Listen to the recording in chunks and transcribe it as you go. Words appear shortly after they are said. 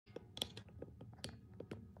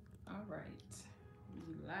right.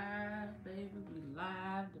 We live, baby. We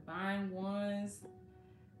live. Divine ones.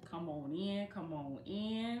 Come on in. Come on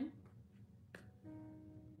in.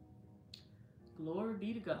 Glory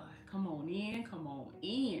be to God. Come on in. Come on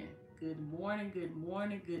in. Good morning. Good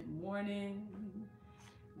morning. Good morning.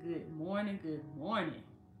 Good morning. Good morning.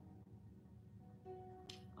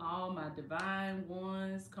 All my divine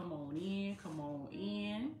ones, come on in. Come on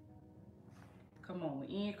in. Come on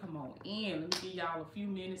in. Come on in. Let me give y'all a few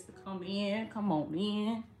minutes to come in. Come on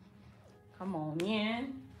in. Come on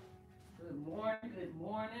in. Good morning. Good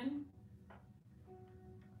morning.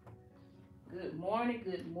 Good morning,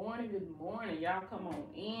 good morning, good morning. Y'all come on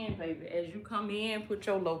in, baby. As you come in, put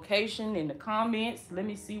your location in the comments. Let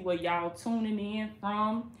me see where y'all tuning in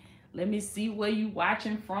from. Let me see where you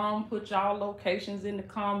watching from. Put y'all locations in the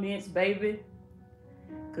comments, baby.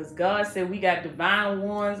 Because God said we got divine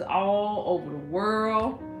ones all over the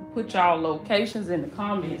world. Put y'all locations in the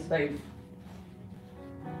comments, baby.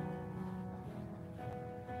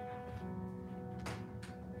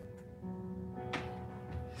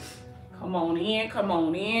 Come on in, come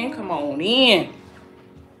on in, come on in.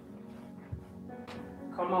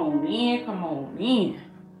 Come on in, come on in.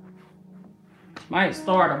 Might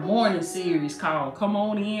start a morning series called Come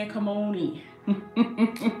On In, Come On In.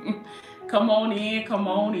 Come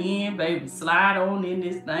on in, baby. Slide on in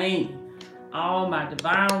this thing. All my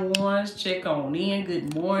divine ones, check on in.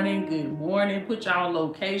 Good morning, good morning. Put y'all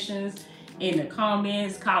locations in the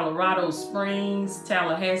comments. Colorado Springs,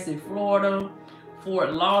 Tallahassee, Florida,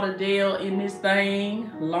 Fort Lauderdale in this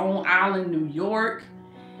thing. Long Island, New York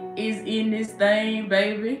is in this thing,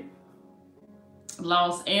 baby.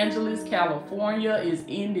 Los Angeles, California is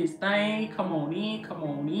in this thing. Come on in, come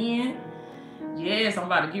on in. Yes, I'm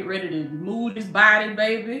about to get ready to move this body,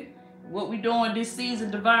 baby. What we doing this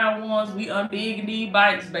season, divine ones, we unbigging these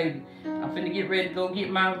bikes, baby. I'm finna get ready to go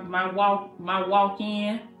get my walk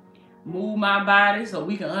in, move my body so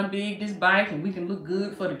we can unbig this bike and we can look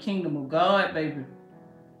good for the kingdom of God, baby.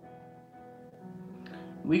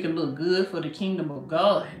 We can look good for the kingdom of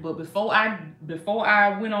God. But before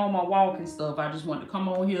I went on my walk and stuff, I just wanted to come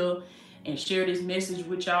on here and share this message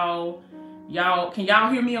with y'all. Can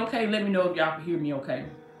y'all hear me okay? Let me know if y'all can hear me okay.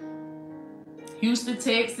 Houston,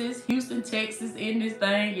 Texas in this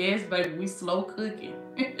thing. Yes, baby, we slow cooking.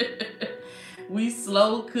 We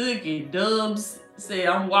slow cooking. Dubs said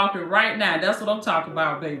I'm walking right now. That's what I'm talking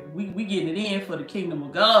about, baby. We getting it in for the kingdom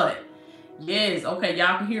of God. Yes, okay,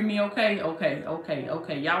 y'all can hear me okay?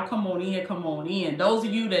 Okay. Y'all come on in, come on in. Those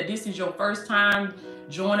of you that this is your first time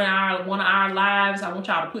joining one of our lives, I want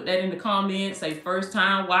y'all to put that in the comments. Say first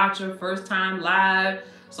time watcher, first time live,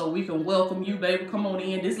 so we can welcome you, baby. Come on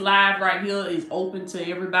in. This live right here is open to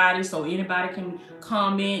everybody, so anybody can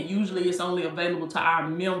comment. Usually it's only available to our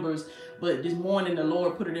members, but this morning the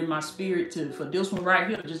Lord put it in my spirit for this one right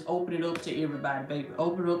here, just open it up to everybody, baby.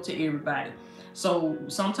 Open it up to everybody. So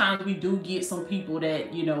sometimes we do get some people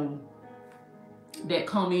that, you know, that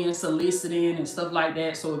come in soliciting and stuff like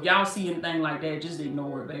that. So if y'all see anything like that, just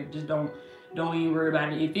ignore it, baby. Just don't even worry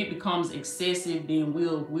about it. If it becomes excessive, then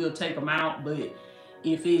we'll take them out. But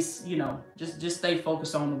if it's, you know, just stay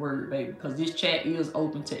focused on the word, baby, because this chat is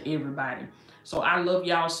open to everybody. So I love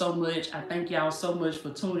y'all so much. I thank y'all so much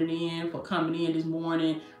for tuning in, for coming in this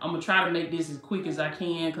morning. I'm going to try to make this as quick as I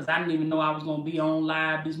can because I didn't even know I was going to be on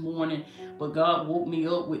live this morning. But God woke me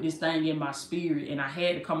up with this thing in my spirit, and I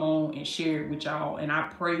had to come on and share it with y'all. And I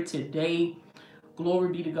pray today,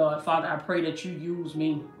 glory be to God. Father, I pray that you use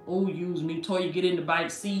me. Oh, use me. Toya, get in the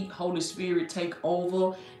bike seat. Holy Spirit, take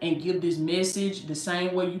over and give this message the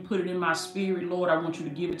same way you put it in my spirit. Lord, I want you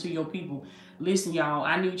to give it to your people. Listen, y'all,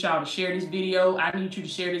 I need y'all to share this video. I need you to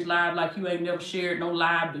share this live like you ain't never shared no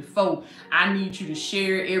live before. I need you to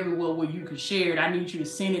share it everywhere where you can share it. I need you to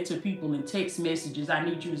send it to people in text messages. I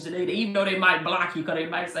need you to say, even though they might block you because they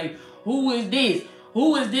might say, who is this?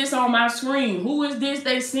 Who is this on my screen? Who is this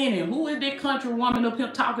they sending? Who is that country woman up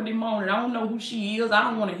here talking this morning? I don't know who she is. I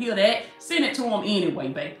don't want to hear that. Send it to them anyway,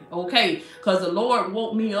 baby. Okay? Because the Lord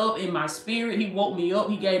woke me up in my spirit. He woke me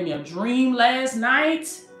up. He gave me a dream last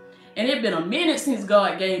night. And it's been a minute since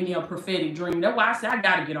God gave me a prophetic dream. That's why I said I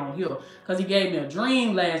got to get on here. Because he gave me a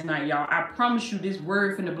dream last night, y'all. I promise you this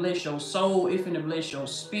word finna bless your soul. It finna bless your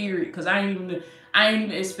spirit. Because I ain't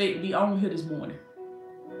even expect to be on here this morning.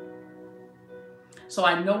 So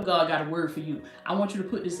I know God got a word for you. I want you to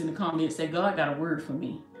put this in the comments. Say, God got a word for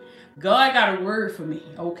me. God got a word for me.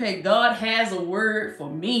 Okay, God has a word for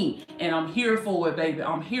me. And I'm here for it, baby.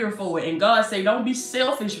 I'm here for it. And God said, don't be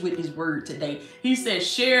selfish with this word today. He said,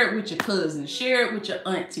 share it with your cousin. Share it with your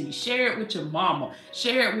auntie. Share it with your mama.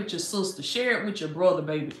 Share it with your sister. Share it with your brother,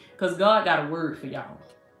 baby. Because God got a word for y'all.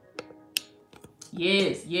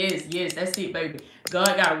 Yes, yes, yes. That's it, baby.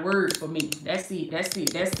 God got a word for me. That's it. That's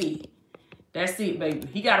it. That's it. That's it, baby.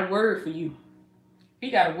 He got a word for you. He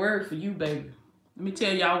got a word for you, baby. Let me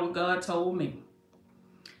tell y'all what God told me.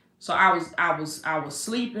 So I was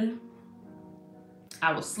sleeping.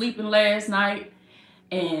 I was sleeping last night,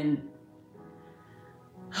 and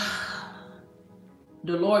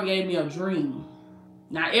the Lord gave me a dream.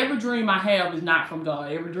 Now, every dream I have is not from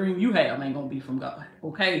God. Every dream you have ain't gonna be from God.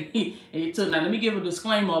 Okay? Now, let me give a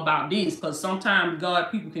disclaimer about this, because sometimes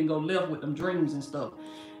God, people can go left with them dreams and stuff.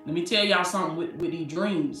 Let me tell y'all something with these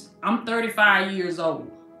dreams. I'm 35 years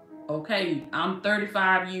old. Okay? I'm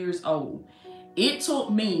 35 years old. It took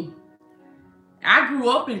me, I grew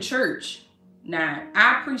up in church. Now,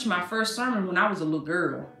 I preached my first sermon when I was a little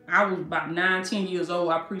girl. I was about 9, 10 years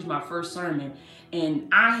old. I preached my first sermon. And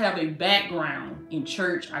I have a background in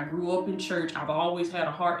church. I grew up in church. I've always had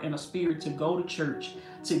a heart and a spirit to go to church,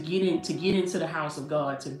 to get into the house of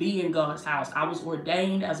God, to be in God's house. I was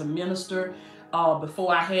ordained as a minister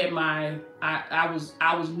before I had my, I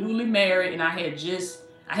was newly married, and I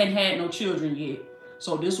hadn't had no children yet.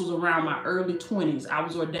 So this was around my early 20s. I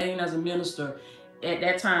was ordained as a minister at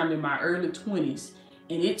that time in my early 20s.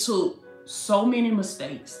 And it took so many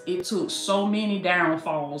mistakes. It took so many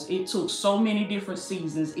downfalls. It took so many different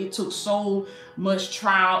seasons. It took so much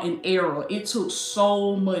trial and error. It took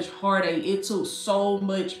so much heartache. It took so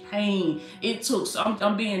much pain.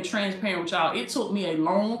 I'm being transparent with y'all. It took me a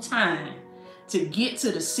long time to get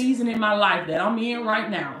to the season in my life that I'm in right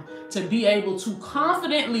now, to be able to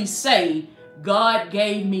confidently say, God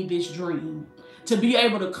gave me this dream. To be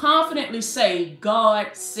able to confidently say, God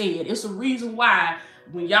said. It's a reason why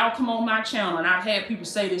when y'all come on my channel, and I've had people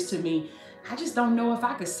say this to me, I just don't know if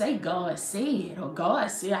I could say God said or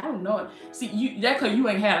God said. I don't know. See, that's because you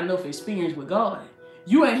ain't had enough experience with God.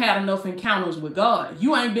 You ain't had enough encounters with God.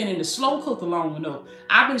 You ain't been in the slow cooker long enough.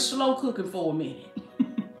 I've been slow cooking for a minute.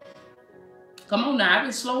 Come on now, I've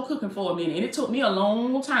been slow cooking for a minute, and it took me a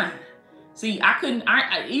long time. See,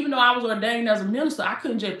 even though I was ordained as a minister, I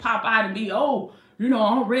couldn't just pop out and be, oh, you know,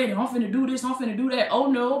 I'm ready. I'm finna do this. I'm finna do that. Oh,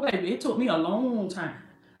 no, baby. It took me a long time.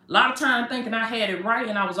 A lot of time thinking I had it right,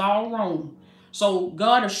 and I was all wrong. So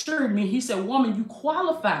God assured me. He said, woman, you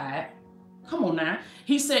qualified. Come on now.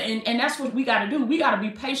 He said, and that's what we got to do. We got to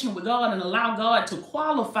be patient with God and allow God to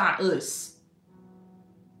qualify us.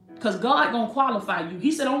 Because God going to qualify you.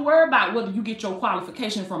 He said, don't worry about whether you get your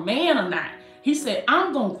qualification from man or not. He said,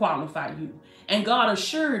 I'm going to qualify you. And God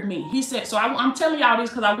assured me. He said, so I'm telling y'all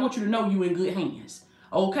this because I want you to know you in good hands.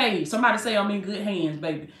 Okay, somebody say I'm in good hands,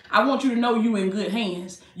 baby. I want you to know you in good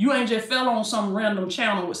hands. You ain't just fell on some random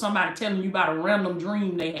channel with somebody telling you about a random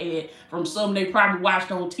dream they had from something they probably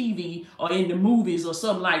watched on TV or in the movies or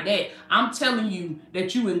something like that. I'm telling you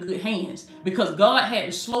that you in good hands because God had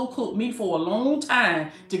to slow cook me for a long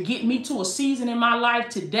time to get me to a season in my life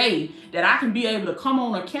today that I can be able to come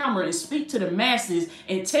on a camera and speak to the masses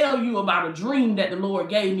and tell you about a dream that the Lord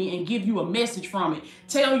gave me and give you a message from it.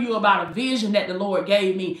 Tell you about a vision that the Lord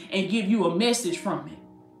gave me and give you a message from it.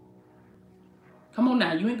 Come on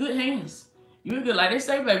now, you in good hands. You in good, like they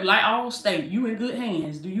say, baby, like all state, you in good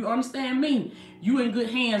hands. Do you understand me? You in good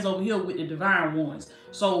hands over here with the divine ones.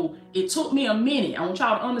 So it took me a minute. I want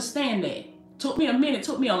y'all to understand that. It took me a minute,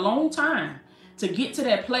 took me a long time to get to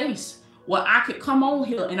that place where I could come on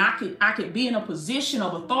here and I could be in a position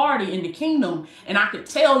of authority in the kingdom and I could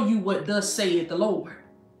tell you what thus saith the Lord.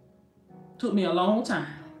 It took me a long time.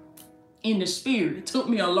 In the spirit. It took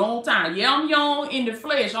me a long time. Yeah, I'm young in the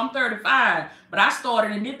flesh. I'm 35. But I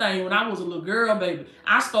started in this thing when I was a little girl, baby.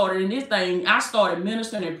 I started in this thing. I started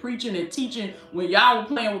ministering and preaching and teaching when y'all were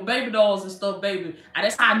playing with baby dolls and stuff, baby.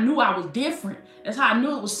 That's how I knew I was different. That's how I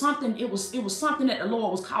knew it was something. It was something that the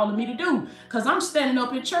Lord was calling me to do. Because I'm standing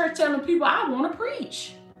up in church telling people I want to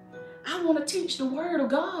preach. I want to teach the word of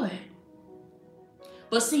God.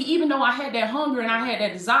 But see, even though I had that hunger and I had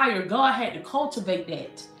that desire, God had to cultivate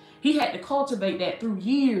that. He had to cultivate that through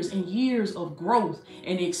years and years of growth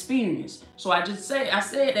and experience. So I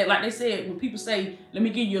said that, like they said, when people say, let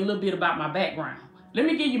me give you a little bit about my background. Let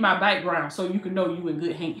me give you my background so you can know you in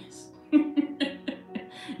good hands.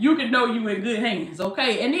 You can know you in good hands,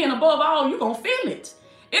 okay? And then above all, you're going to feel it.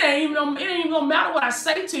 It ain't even gonna matter what I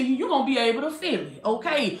say to you. You're going to be able to feel it,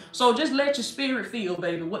 okay? So just let your spirit feel,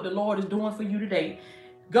 baby, what the Lord is doing for you today.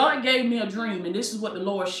 God gave me a dream, and this is what the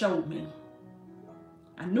Lord showed me.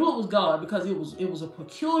 I knew it was God because it was a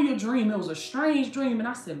peculiar dream. It was a strange dream. And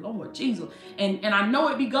I said, Lord Jesus. And I know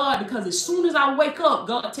it be God because as soon as I wake up,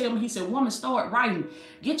 God tell me, he said, woman, start writing.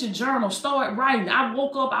 Get your journal, start writing. I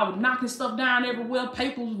woke up, I was knocking stuff down everywhere.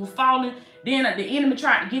 Papers were falling. Then the enemy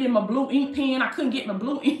tried to get in my blue ink pen. I couldn't get my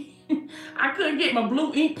blue ink. I couldn't get my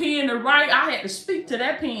blue ink pen to write. I had to speak to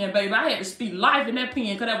that pen, baby. I had to speak life in that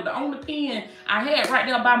pen because that was the only pen I had right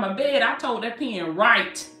there by my bed. I told that pen,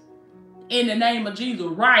 write. In the name of Jesus,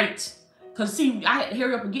 write. Because see, I had to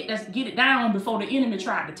hurry up and get it down before the enemy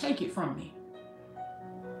tried to take it from me.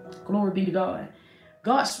 Glory be to God.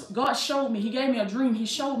 God showed me, he gave me a dream. He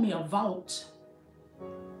showed me a vault.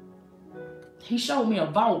 He showed me a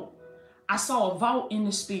vault. I saw a vault in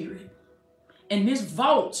the spirit. And this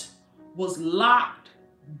vault was locked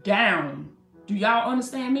down. Do y'all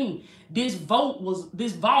understand me? This vault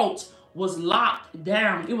was locked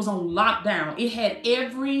down. It was on lockdown. It had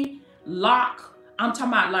every lock. I'm talking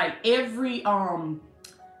about like every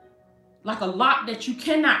like a lock that you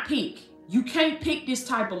cannot pick. You can't pick this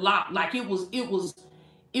type of lock. Like it was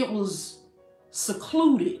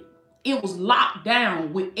secluded. It was locked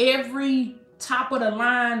down with every top of the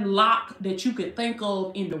line lock that you could think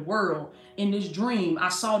of in the world. In this dream, I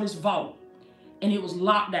saw this vault and it was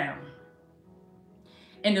locked down.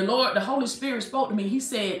 And the Holy Spirit spoke to me. He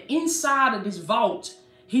said, inside of this vault,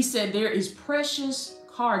 he said, there is precious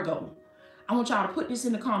cargo. I want y'all to put this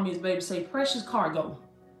in the comments, baby. Say precious cargo.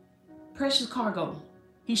 Precious cargo.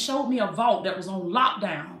 He showed me a vault that was on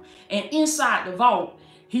lockdown. And inside the vault,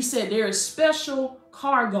 he said, there is special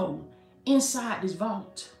cargo inside this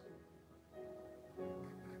vault.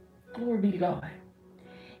 Glory be to God.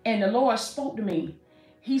 And the Lord spoke to me.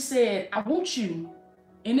 He said, I want you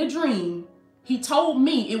in a dream. He told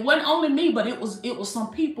me, it wasn't only me, but it was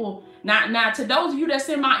some people. Now to those of you that's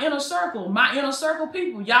in my inner circle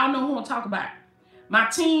people, y'all know who I'm talking about. My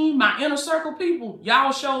team, my inner circle people,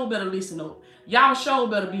 y'all sure better listen up. Y'all sure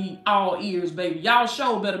better be all ears, baby. Y'all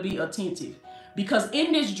sure better be attentive. Because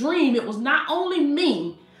in this dream, it was not only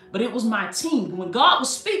me, but it was my team. When God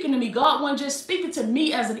was speaking to me, God wasn't just speaking to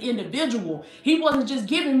me as an individual. He wasn't just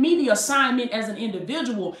giving me the assignment as an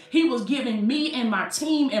individual. He was giving me and my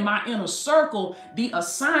team and my inner circle the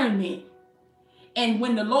assignment. And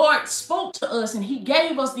when the Lord spoke to us and he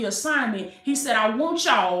gave us the assignment, he said, I want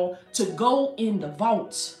y'all to go in the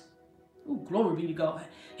vault. Ooh, glory be to God.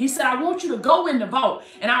 He said, I want you to go in the vault.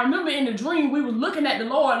 And I remember in the dream, we were looking at the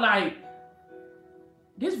Lord like,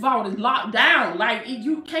 this vault is locked down. Like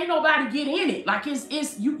you can't nobody get in it. Like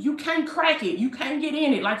you can't crack it. You can't get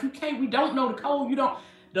in it. Like we don't know the code.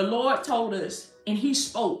 The Lord told us and he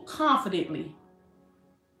spoke confidently.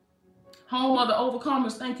 Home of the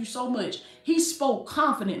overcomers, thank you so much. He spoke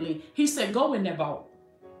confidently. He said, go in that vault.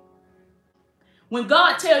 When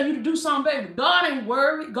God tells you to do something, baby, God ain't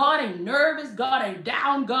worried. God ain't nervous. God ain't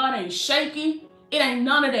down. God ain't shaky. It ain't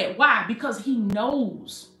none of that. Why? Because he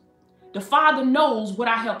knows. The Father knows what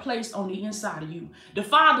I have placed on the inside of you. The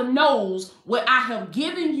Father knows what I have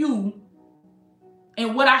given you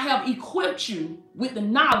and what I have equipped you with the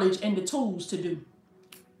knowledge and the tools to do.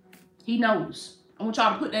 He knows. I want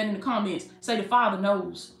y'all to put that in the comments. Say the Father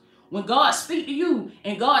knows. When God speaks to you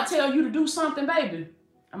and God tells you to do something, baby,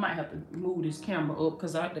 I might have to move this camera up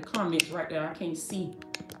because the comments right there, I can't see.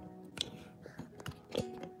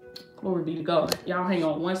 Glory be to God. Y'all hang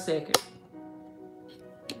on 1 second.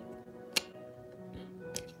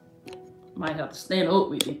 Might have to stand up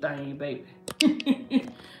with this thing, baby.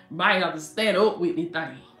 Might have to stand up with this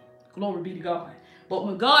thing. Glory be to God. But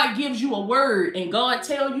when God gives you a word and God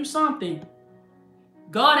tells you something,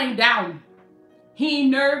 God ain't doubting. He ain't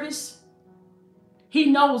nervous. He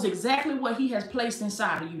knows exactly what he has placed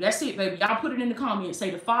inside of you. That's it, baby. Y'all put it in the comments. Say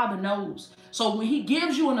the Father knows. So when he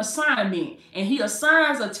gives you an assignment and he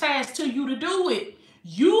assigns a task to you to do it,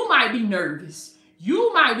 you might be nervous.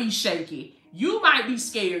 You might be shaky. You might be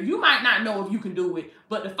scared. You might not know if you can do it.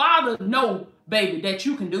 But the Father knows, baby, that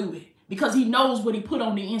you can do it. Because he knows what he put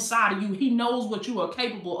on the inside of you. He knows what you are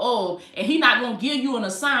capable of. And he's not going to give you an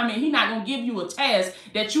assignment. He's not going to give you a task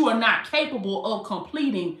that you are not capable of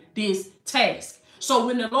completing this task. So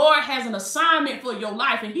when the Lord has an assignment for your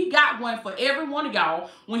life, and he got one for every one of y'all,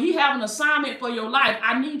 when he have an assignment for your life,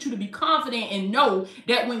 I need you to be confident and know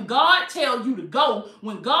that when God tells you to go,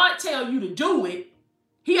 when God tells you to do it,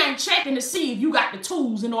 he ain't checking to see if you got the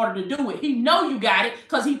tools in order to do it. He know you got it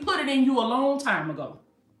because he put it in you a long time ago.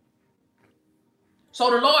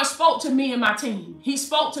 So the Lord spoke to me and my team. He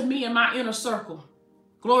spoke to me and my inner circle.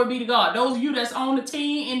 Glory be to God. Those of you that's on the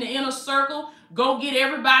team in the inner circle, go get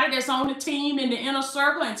everybody that's on the team in the inner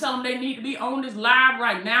circle and tell them they need to be on this live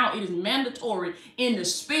right now. It is mandatory in the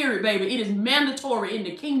spirit, baby. It is mandatory in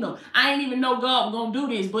the kingdom. I ain't even know God was going to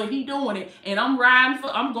do this, but he doing it. And I'm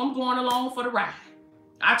going along for the ride.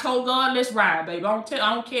 I told God, let's ride, baby. I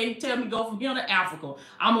don't care. He tell me go from here to Africa.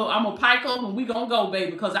 I'm a pike up and we gonna go,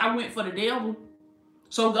 baby, because I went for the devil.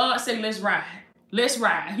 So God said, let's ride. Let's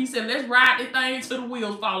ride. He said, let's ride this thing till the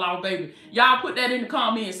wheels fall off, baby. Y'all put that in the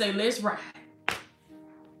comment and say, let's ride.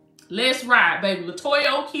 Let's ride, baby.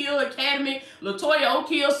 Latoya O'Kill Academy, Latoya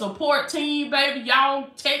O'Kill support team, baby. Y'all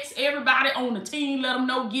text everybody on the team. Let them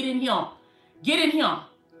know, get in here. Get in here.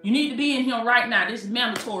 You need to be in here right now. This is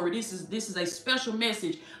mandatory. This is a special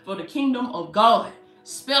message for the kingdom of God.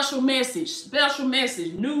 Special message,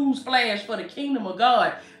 news flash for the kingdom of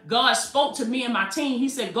God. God spoke to me and my team. He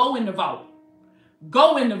said, go in the vault.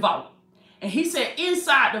 Go in the vault. And he said,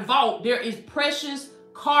 inside the vault, there is precious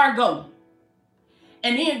cargo.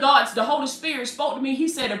 And then the Holy Spirit spoke to me. He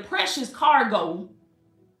said, the precious cargo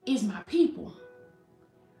is my people,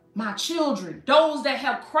 my children, those that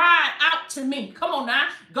have cried out to me. Come on now.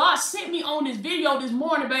 God sent me on this video this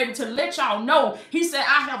morning, baby, to let y'all know. He said,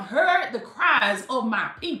 I have heard the cries of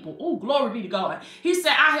my people. Oh, glory be to God. He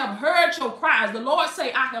said, I have heard your cries. The Lord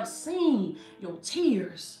say, I have seen your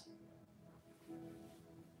tears.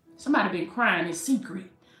 Somebody been crying in secret.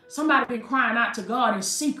 Somebody been crying out to God in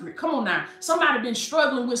secret. Come on now. Somebody been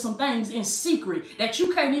struggling with some things in secret that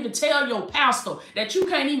you can't even tell your pastor, that you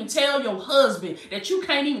can't even tell your husband, that you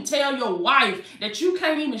can't even tell your wife, that you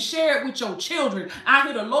can't even share it with your children. I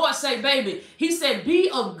hear the Lord say, baby, he said,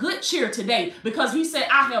 be of good cheer today, because he said,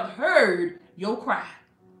 I have heard your cry.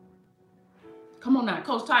 Come on now,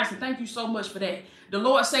 Coach Tyson, thank you so much for that. The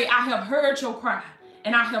Lord say, I have heard your cry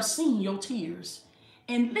and I have seen your tears.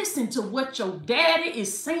 And listen to what your daddy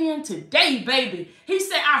is saying today, baby. He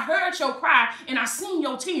said, I heard your cry and I seen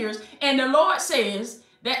your tears. And the Lord says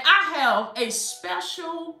that I have a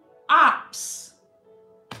special ops.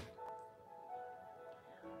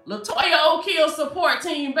 Latoya O'Kill support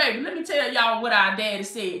team, baby. Let me tell y'all what our daddy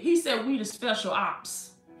said. He said, we the special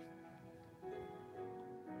ops.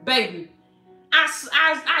 Baby,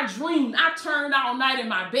 I dreamed. I turned all night in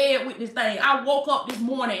my bed with this thing. I woke up this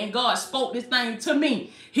morning and God spoke this thing to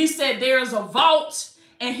me. He said, there's a vault.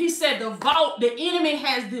 And he said, the vault, the enemy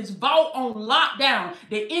has this vault on lockdown.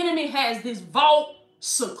 The enemy has this vault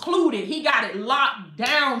secluded. He got it locked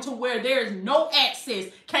down to where there's no access.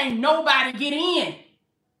 Can't nobody get in.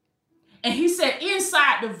 And he said,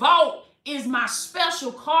 inside the vault is my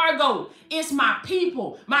special cargo. It's my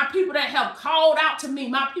people that have called out to me,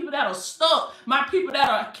 my people that are stuck, my people that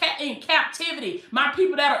are in captivity, my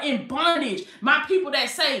people that are in bondage, my people that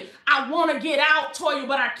say, I want to get out, Toya,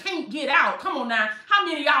 but I can't get out. Come on now. How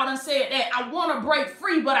many of y'all done said that? I want to break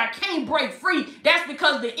free, but I can't break free. That's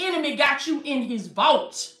because the enemy got you in his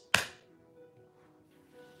vault.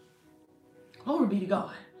 Glory be to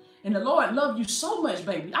God. And the Lord loved you so much,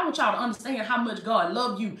 baby. I want y'all to understand how much God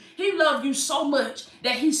loved you. He loved you so much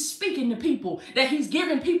that he's speaking to people, that he's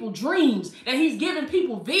giving people dreams, that he's giving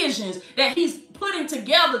people visions, that he's putting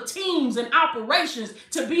together teams and operations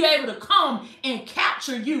to be able to come and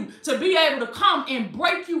capture you, to be able to come and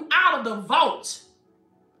break you out of the vault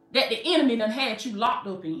that the enemy done had you locked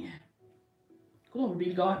up in. Glory be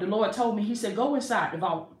to God. The Lord told me, he said, go inside the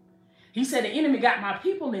vault. He said, the enemy got my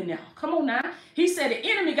people in there. Come on now. He said, the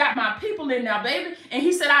enemy got my people in there, baby. And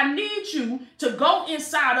he said, I need you to go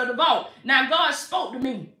inside of the vault. Now, God spoke to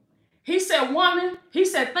me. He said, woman, he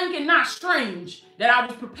said, think it not strange that I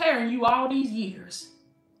was preparing you all these years.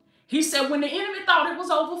 He said, when the enemy thought it was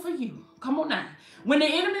over for you, come on now. When the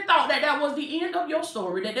enemy thought that that was the end of your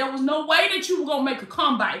story, that there was no way that you were going to make a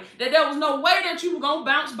comeback, that there was no way that you were going to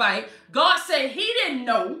bounce back, God said he didn't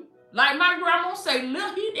know. Like my grandma say,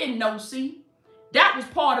 look, he didn't know, see. That was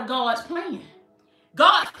part of God's plan.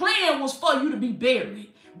 God's plan was for you to be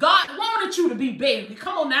buried. God wanted you to be buried.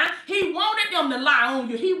 Come on now. He wanted them to lie on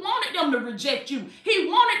you. He wanted them to reject you. He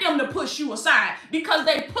wanted them to push you aside because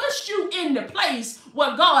they pushed you in the place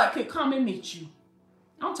where God could come and meet you.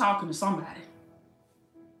 I'm talking to somebody.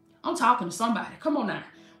 I'm talking to somebody. Come on now.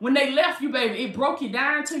 When they left you, baby, it broke you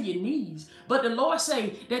down to your knees. But the Lord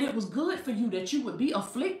say that it was good for you that you would be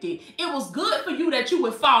afflicted. It was good for you that you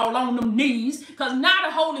would fall on them knees, because now the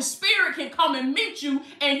Holy Spirit can come and meet you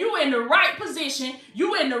and you in the right position,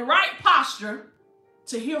 you in the right posture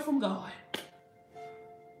to hear from God.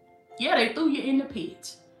 Yeah, they threw you in the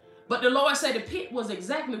pit. But the Lord said the pit was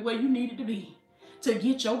exactly where you needed to be to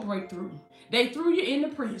get your breakthrough. They threw you in the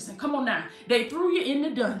prison. Come on now. They threw you in the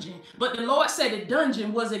dungeon. But the Lord said the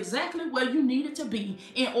dungeon was exactly where you needed to be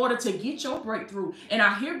in order to get your breakthrough. And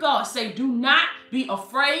I hear God say, do not be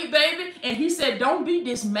afraid, baby. And he said, don't be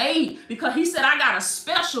dismayed, because he said, I got a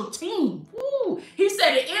special team. Woo. He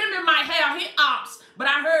said the enemy might have his ops, but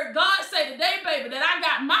I heard God say today, baby, that I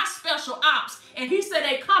got my special ops. And he said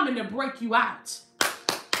they coming to break you out.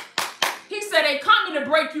 He said they coming to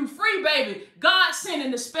break you free, baby. God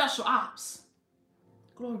sending the special ops.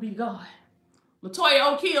 Glory be to God.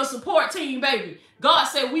 Latoya O'Keel support team, baby. God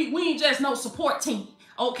said we ain't just no support team.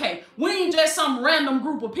 Okay, we ain't just some random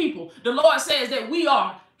group of people. The Lord says that we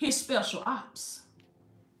are his special ops.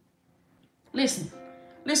 Listen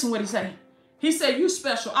what he said. He said, you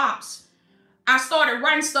special ops. I started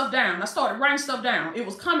writing stuff down. It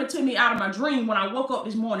was coming to me out of my dream when I woke up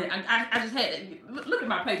this morning. I just had to, look at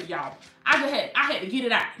my paper, y'all. I had to get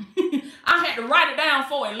it out. I had to write it down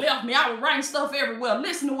before it left me. I was writing stuff everywhere.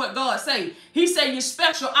 Listen to what God said. He said, your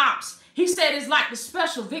special ops. He said, it's like the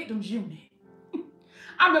special victims unit.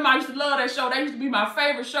 I remember I used to love that show. That used to be my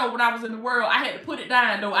favorite show when I was in the world. I had to put it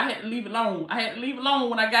down, though. I had to leave it alone. I had to leave it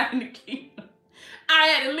alone when I got in the kingdom. I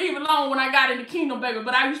had to leave it alone when I got in the kingdom, baby.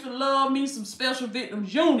 But I used to love me some special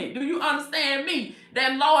victims unit. Do you understand me?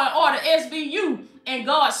 That Law and Order SVU. And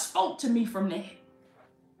God spoke to me from that.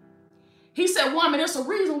 He said, woman, there's a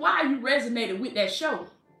reason why you resonated with that show.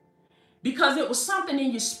 Because it was something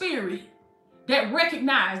in your spirit that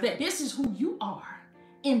recognized that this is who you are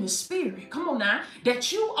in the spirit. Come on now.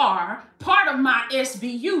 That you are part of my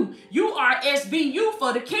SVU. You are SVU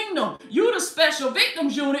for the kingdom. You the special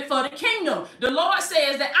victims unit for the kingdom. The Lord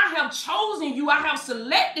says that I have chosen you. I have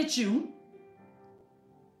selected you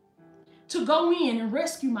to go in and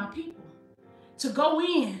rescue my people. To go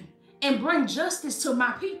in and bring justice to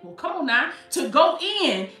my people. Come on now. To go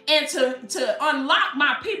in and to unlock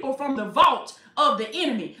my people from the vault of the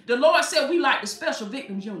enemy. The Lord said we like the special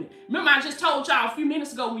victims unit. Remember, I just told y'all a few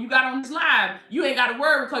minutes ago when you got on this live, you ain't got to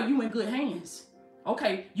worry because you in good hands.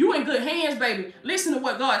 Okay, you in good hands, baby. Listen to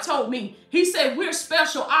what God told me. He said we're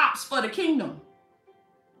special ops for the kingdom.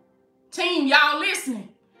 Team, y'all listening.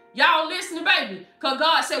 Y'all listening, baby. Because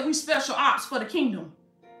God said we special ops for the kingdom.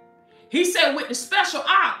 He said with the special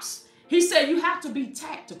ops, he said you have to be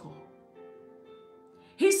tactical.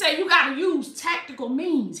 He said you got to use tactical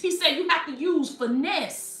means. He said you have to use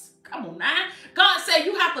finesse. Come on now. God said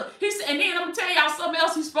you have to. He said, and then I'm going to tell y'all something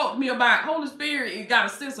else he spoke to me about. Holy Spirit, it got a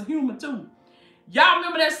sense of humor too. Y'all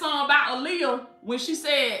remember that song about Aaliyah when she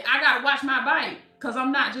said, I got to watch my bike because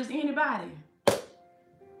I'm not just anybody.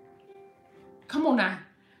 Come on now.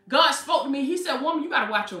 God spoke to me. He said, woman, you got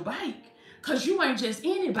to watch your bike. Because you ain't just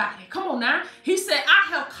anybody. Come on now. He said, I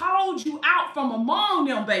have called you out from among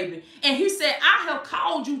them, baby. And he said, I have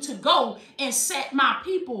called you to go and set my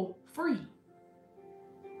people free.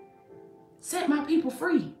 Set my people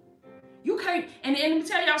free. You can't, and let me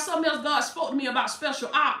tell y'all something else God spoke to me about special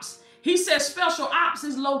ops. He said special ops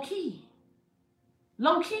is low key.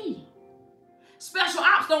 Low key. Special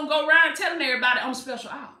ops don't go around telling everybody I'm special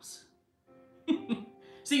ops.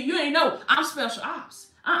 See, you ain't know I'm special ops.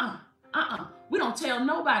 We don't tell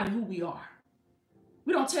nobody who we are.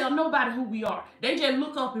 We don't tell nobody who we are. They just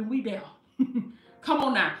look up and we there. Come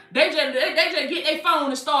on now. They just get their phone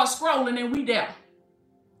and start scrolling and we there.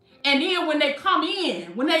 And then when they come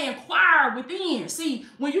in, when they inquire within, see,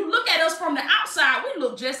 when you look at us from the outside, we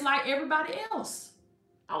look just like everybody else.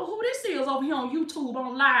 Oh, who this is over here on YouTube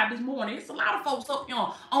on live this morning? It's a lot of folks up here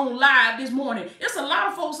on live this morning. It's a lot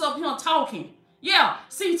of folks up here talking. Yeah,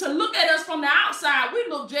 see, to look at us from the outside, we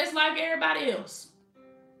look just like everybody else.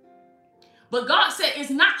 But God said it's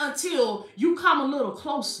not until you come a little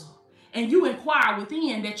closer and you inquire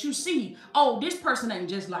within that you see, oh, this person ain't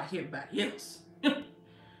just like everybody else.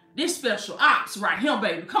 This special ops right here,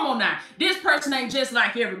 baby. Come on now. This person ain't just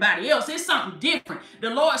like everybody else. It's something different. The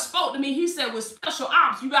Lord spoke to me. He said with special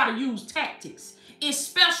ops, you got to use tactics. It's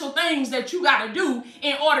special things that you got to do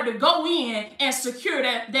in order to go in and secure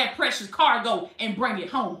that precious cargo and bring it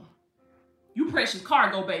home. You precious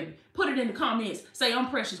cargo, baby. Put it in the comments. Say, I'm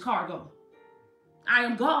precious cargo. I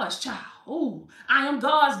am God's child. Ooh, I am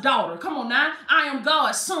God's daughter. Come on now. I am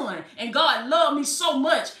God's son. And God loved me so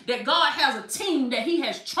much that God has a team that he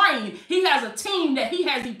has trained. He has a team that he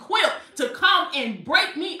has equipped to come and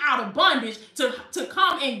break me out of bondage, to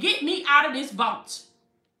come and get me out of this vault.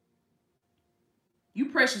 You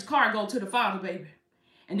precious cargo to the Father, baby.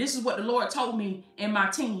 And this is what the Lord told me and my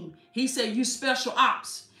team. He said, you special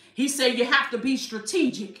ops. He said, you have to be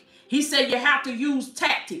strategic. He said, you have to use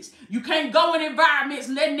tactics. You can't go in environments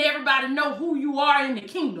letting everybody know who you are in the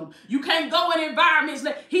kingdom. You can't go in environments.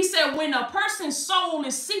 He said, when a person's soul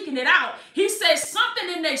is seeking it out, he said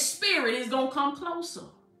something in their spirit is going to come closer.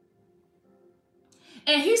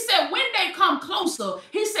 And he said, when they come closer,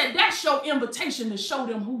 he said, that's your invitation to show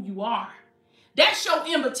them who you are. That's your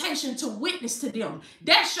invitation to witness to them.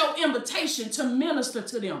 That's your invitation to minister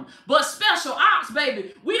to them. But special ops,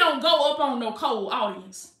 baby, we don't go up on no cold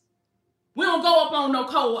audience. We don't go up on no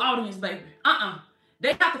cold audience, baby.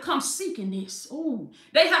 They have to come seeking this. Ooh,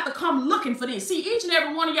 they have to come looking for this. See, each and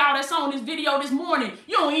every one of y'all that's on this video this morning,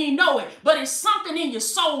 you don't even know it, but it's something in your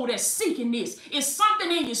soul that's seeking this. It's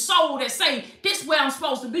something in your soul that say, this is where I'm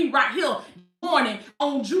supposed to be right here morning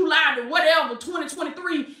on July to whatever,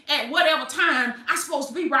 2023, at whatever time, I'm supposed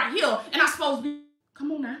to be right here, and I'm supposed to be,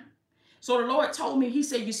 come on now. So the Lord told me, he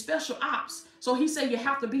said, you're special ops. So he said, you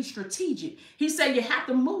have to be strategic. He said, you have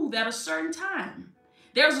to move at a certain time.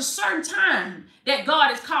 There's a certain time that God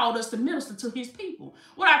has called us to minister to his people.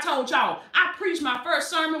 What I told y'all, I preached my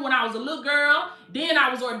first sermon when I was a little girl. Then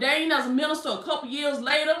I was ordained as a minister a couple years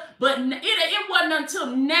later. But it wasn't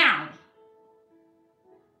until now.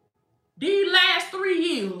 These last 3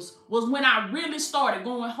 years was when I really started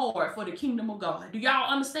going hard for the kingdom of God. Do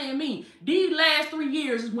y'all understand me? These last 3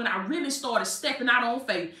 years is when I really started stepping out on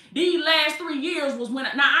faith. These last 3 years was when,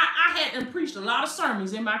 I hadn't preached a lot of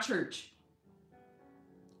sermons in my church.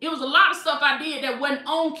 It was a lot of stuff I did that wasn't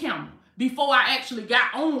on camera before I actually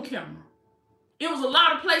got on camera. It was a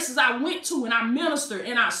lot of places I went to and I ministered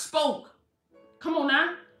and I spoke. Come on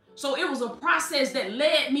now. So it was a process that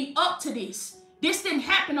led me up to this. This didn't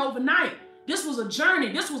happen overnight. This was a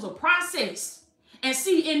journey. This was a process. And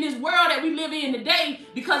see, in this world that we live in today,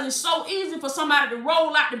 because it's so easy for somebody to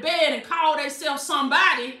roll out the bed and call themselves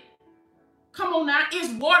somebody, come on now,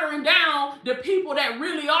 it's watering down the people that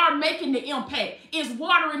really are making the impact. It's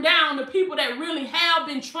watering down the people that really have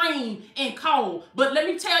been trained and called. But let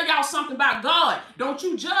me tell y'all something about God. Don't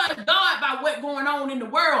you judge God by what's going on in the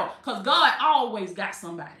world, because God always got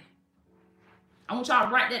somebody. I want y'all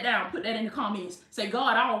to write that down. Put that in the comments. Say,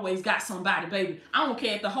 God always got somebody, baby. I don't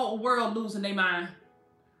care if the whole world losing their mind.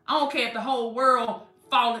 I don't care if the whole world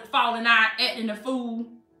falling out, acting a fool.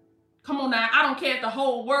 Come on now. I don't care if the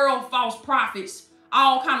whole world false prophets,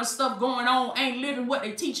 all kind of stuff going on, ain't living what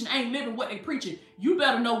they teaching, ain't living what they preaching. You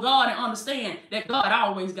better know God and understand that God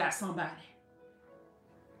always got somebody.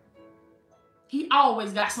 He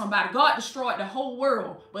always got somebody. God destroyed the whole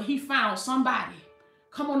world, but he found somebody.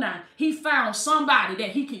 Come on now. He found somebody that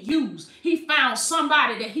he could use. He found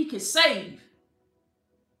somebody that he could save.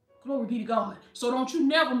 Glory be to God. So don't you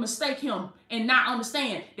never mistake him and not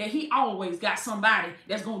understand that he always got somebody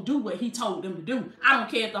that's going to do what he told them to do. I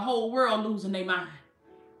don't care if the whole world losing their mind.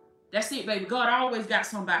 That's it, baby. God always got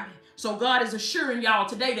somebody. So God is assuring y'all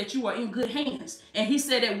today that you are in good hands. And he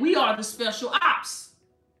said that we are the special ops.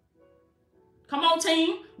 Come on,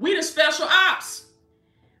 team. We the special ops.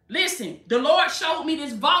 Listen, the Lord showed me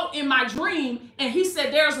this vault in my dream, and he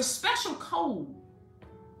said there's a special code.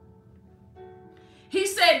 He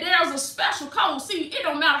said there's a special code. See, it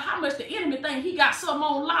don't matter how much the enemy think he got something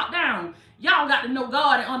on lockdown. Y'all got to know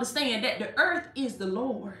God and understand that the earth is the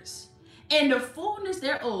Lord's, and the fullness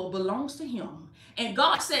thereof belongs to him. And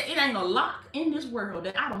God said it ain't a lock in this world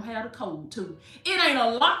that I don't have the code to. It ain't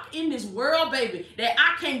a lock in this world, baby, that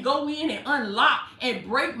I can't go in and unlock and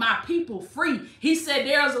break my people free. He said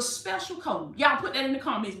there's a special code. Y'all put that in the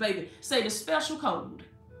comments, baby. Say the special code.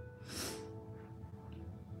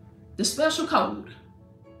 The special code.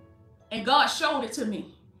 And God showed it to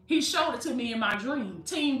me. He showed it to me in my dream.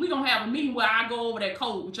 Team, we're going to have a meeting where I go over that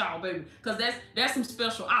code with y'all, baby. Because that's some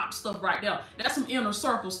special ops stuff right there. That's some inner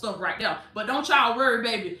circle stuff right there. But don't y'all worry,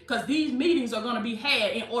 baby. Because these meetings are going to be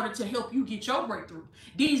had in order to help you get your breakthrough.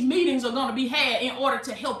 These meetings are going to be had in order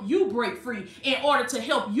to help you break free. In order to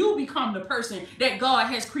help you become the person that God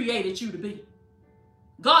has created you to be.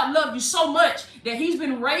 God loved you so much that he's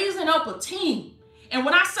been raising up a team. And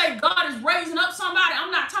when I say God is raising up somebody,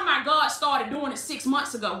 I'm not talking about God started doing it 6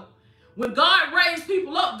 months ago. When God raised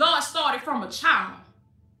people up, God started from a child.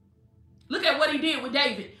 Look at what he did with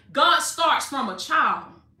David. God starts from a child.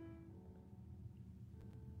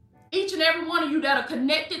 Each and every one of you that are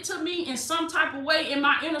connected to me in some type of way in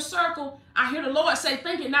my inner circle, I hear the Lord say,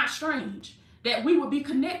 think it not strange that we would be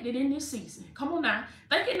connected in this season. Come on now.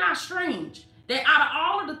 Think it not strange that out of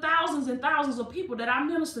all of the thousands and thousands of people that I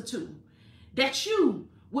minister to, that you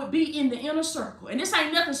would be in the inner circle. And this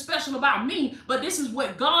ain't nothing special about me, but this is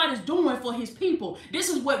what God is doing for his people. This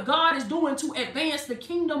is what God is doing to advance the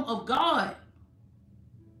kingdom of God.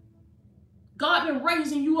 God been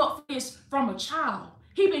raising you up for this from a child.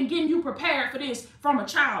 He been getting you prepared for this from a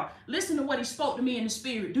child. Listen to what he spoke to me in the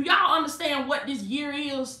spirit. Do y'all understand what this year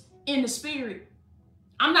is in the spirit?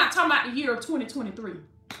 I'm not talking about the year of 2023.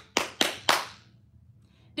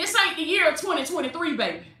 This ain't the year of 2023,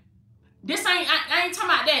 baby. This ain't, I ain't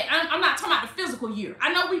talking about that. I'm not talking about the physical year.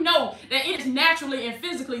 I know we know that it is naturally and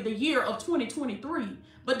physically the year of 2023.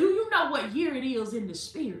 But do you know what year it is in the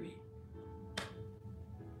spirit?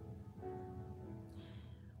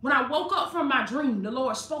 When I woke up from my dream, the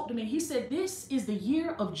Lord spoke to me. He said, this is the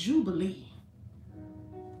year of Jubilee.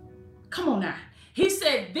 Come on now. He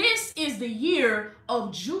said, this is the year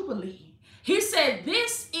of Jubilee. He said,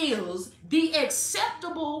 this is the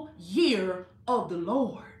acceptable year of the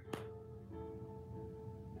Lord.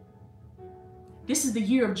 This is the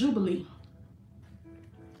year of Jubilee.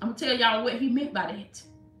 I'm going to tell y'all what he meant by that.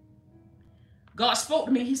 God spoke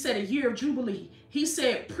to me. He said, a year of Jubilee. He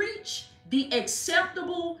said, preach the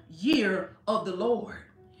acceptable year of the Lord.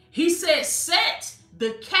 He said, set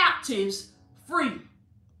the captives free.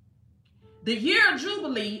 The year of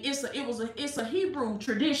Jubilee, it's a Hebrew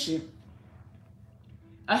tradition.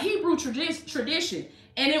 A Hebrew tradition.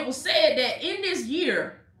 And it was said that in this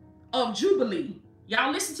year of Jubilee,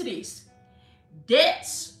 y'all listen to this,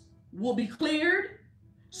 debts will be cleared.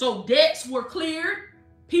 So debts were cleared.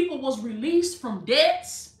 People was released from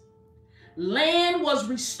debts. Land was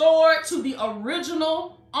restored to the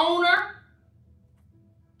original owner.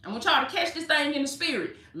 I want y'all to catch this thing in the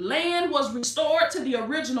spirit. Land was restored to the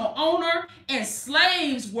original owner, and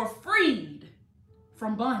slaves were freed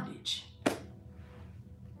from bondage.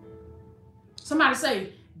 Somebody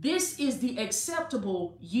say, this is the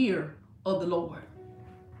acceptable year of the Lord.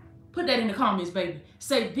 Put that in the comments, baby.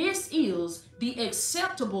 Say, this is the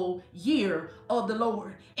acceptable year of the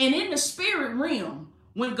Lord. And in the spirit realm,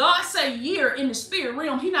 when God say year in the spirit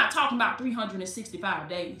realm, he's not talking about 365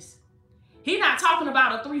 days. He's not talking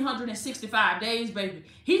about a 365 days, baby.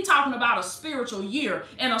 He's talking about a spiritual year.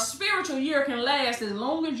 And a spiritual year can last as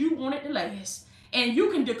long as you want it to last. And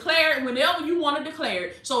you can declare it whenever you want to declare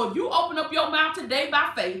it. So if you open up your mouth today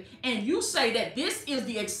by faith and you say that this is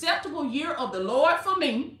the acceptable year of the Lord for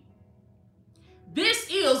me, this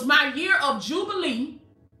is my year of Jubilee.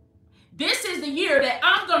 This is the year that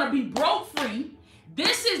I'm going to be broke free.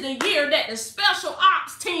 This is the year that the special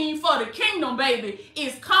ops team for the kingdom, baby,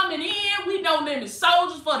 is coming in. We No Limit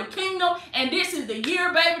soldiers for the kingdom. And this is the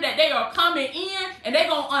year, baby, that they are coming in and they're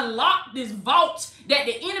going to unlock this vault that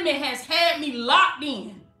the enemy has had me locked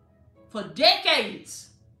in for decades,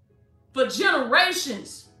 for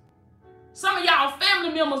generations. Some of y'all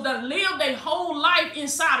family members that lived their whole life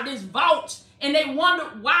inside of this vault, and they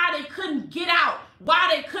wondered why they couldn't get out,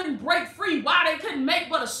 why they couldn't break free, why they couldn't make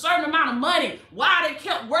but a certain amount of money, why they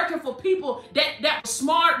kept working for people that were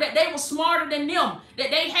smart, that they were smarter than them,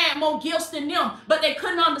 that they had more gifts than them, but they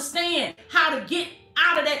couldn't understand how to get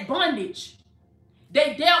out of that bondage.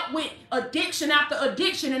 They dealt with addiction after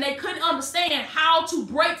addiction, and they couldn't understand how to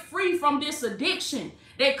break free from this addiction.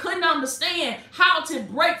 They couldn't understand how to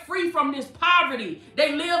break free from this poverty.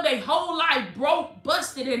 They lived their whole life broke,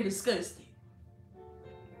 busted, and disgusted.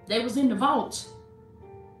 They was in the vault.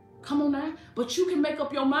 Come on now. But you can make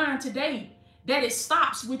up your mind today that it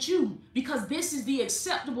stops with you, because this is the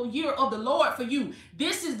acceptable year of the Lord for you.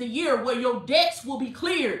 This is the year where your debts will be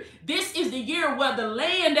cleared. This is the year where the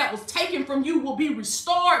land that was taken from you will be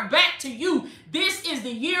restored back to you. This is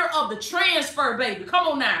the year of the transfer, baby. Come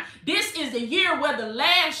on now. This is the year where the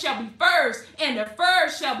last shall be first and the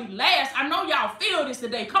first shall be last. I know y'all feel this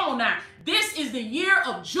today. Come on now. This is the year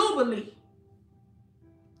of Jubilee.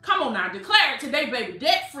 Come on now, declare it today, baby.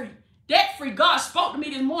 Debt free. Debt free. God spoke to me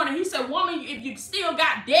this morning. He said, woman, if you still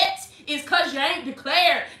got debts, it's because you ain't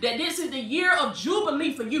declared that this is the year of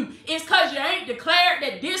Jubilee for you. It's because you ain't declared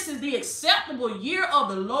that this is the acceptable year of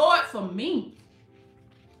the Lord for me.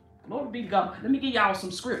 Glory be to God. Let me give y'all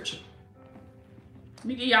some scripture. Let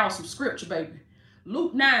me give y'all some scripture, baby.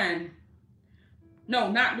 Luke 9.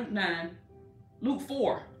 No, not Luke 9. Luke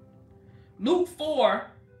 4. Luke 4,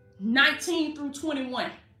 19 through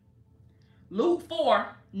 21. Luke 4,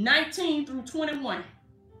 19 through 21.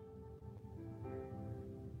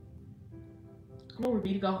 Glory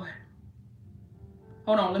be to God.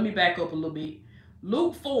 Hold on, let me back up a little bit.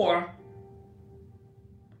 Luke 4,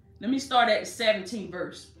 let me start at the 17th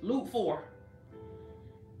verse. Luke 4.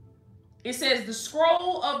 It says, the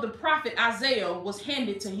scroll of the prophet Isaiah was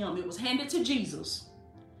handed to him. It was handed to Jesus.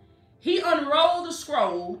 He unrolled the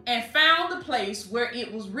scroll and found the place where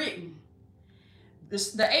it was written.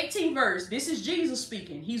 The 18th verse, this is Jesus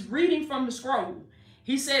speaking. He's reading from the scroll.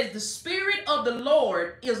 He says, the Spirit of the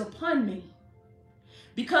Lord is upon me,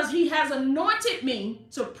 because he has anointed me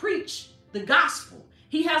to preach the gospel.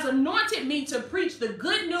 He has anointed me to preach the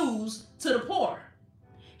good news to the poor.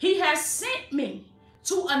 He has sent me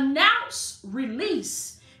to announce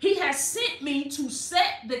release. He has sent me to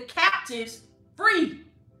set the captives free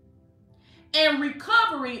and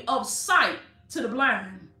recovery of sight to the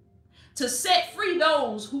blind, to set free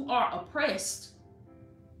those who are oppressed,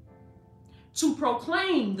 to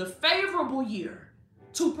proclaim the favorable year,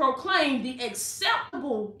 to proclaim the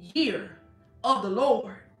acceptable year of the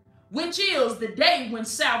Lord, which is the day when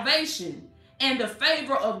salvation and the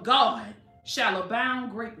favor of God shall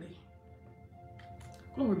abound greatly.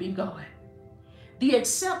 Glory be to God. The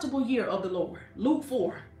acceptable year of the Lord. Luke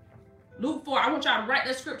 4. Luke 4. I want y'all to write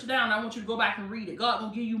that scripture down. I want you to go back and read it. God will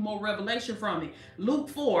give you more revelation from it. Luke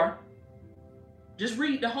 4. Just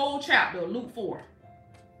read the whole chapter of Luke 4.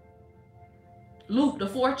 Luke, the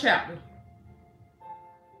 4th chapter.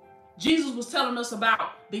 Jesus was telling us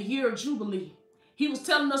about the year of Jubilee. He was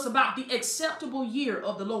telling us about the acceptable year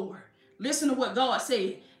of the Lord. Listen to what God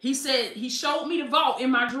said. He said, he showed me the vault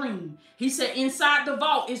in my dream. He said, inside the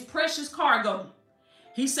vault is precious cargo.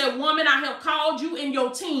 He said, woman, I have called you and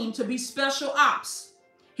your team to be special ops.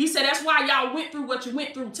 He said, that's why y'all went through what you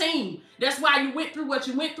went through, team. That's why you went through what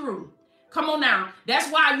you went through. Come on now.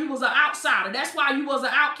 That's why you was an outsider. That's why you was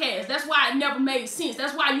an outcast. That's why it never made sense.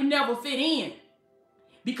 That's why you never fit in.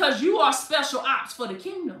 Because you are special ops for the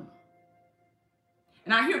kingdom.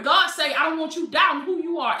 And I hear God say, I don't want you doubting who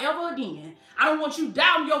you are ever again. I don't want you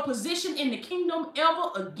doubting your position in the kingdom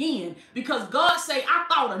ever again. Because God say, I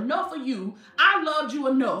thought enough of you. I loved you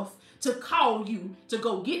enough to call you to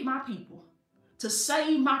go get my people, to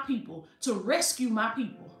save my people, to rescue my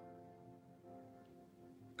people.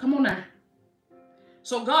 Come on now.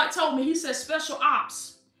 So God told me, he said, special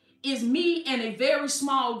ops is me and a very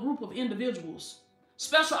small group of individuals.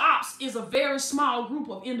 Special ops is a very small group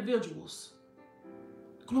of individuals.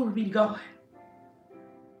 Glory be to God.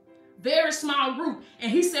 Very small group.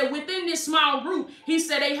 And he said within this small group, he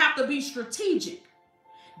said they have to be strategic.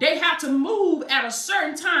 They have to move at a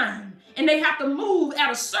certain time. And they have to move at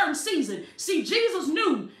a certain season. See, Jesus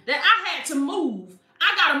knew that I had to move.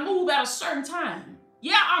 I got to move at a certain time.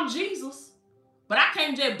 Yeah, I'm Jesus. But I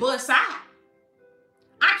can't just bust out.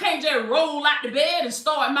 I can't just roll out the bed and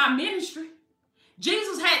start my ministry.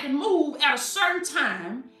 Jesus had to move at a certain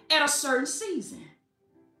time, at a certain season.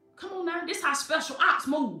 Come on now, this is how special ops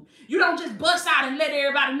move. You don't just bust out and let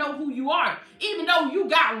everybody know who you are. Even though you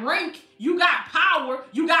got rank, you got power,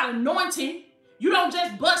 you got anointing, you don't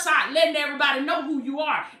just bust out letting everybody know who you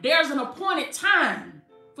are. There's an appointed time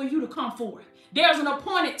for you to come forth. There's an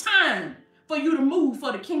appointed time for you to move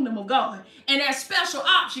for the kingdom of God. And as special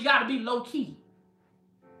ops, you got to be low key.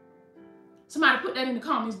 Somebody put that in the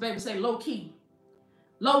comments, baby. Say low key.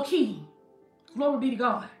 Low key. Glory be to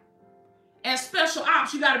God. As special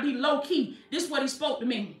ops, you got to be low key. This is what he spoke to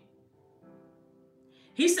me.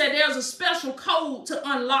 He said there's a special code to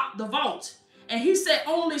unlock the vault. And he said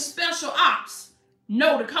only special ops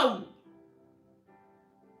know the code.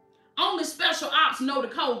 Only special ops know the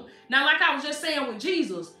code. Now, like I was just saying with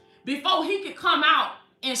Jesus, before he could come out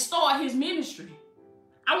and start his ministry,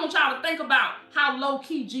 I want y'all to think about how low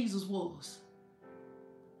key Jesus was.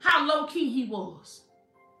 How low key he was.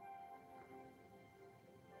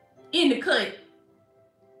 In the cut,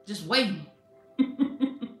 just waiting.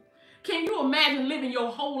 Can you imagine living your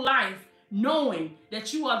whole life knowing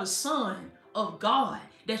that you are the Son of God,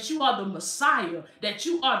 that you are the Messiah, that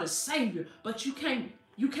you are the Savior, but you can't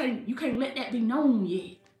let that be known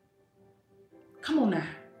yet? Come on now.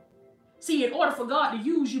 See, in order for God to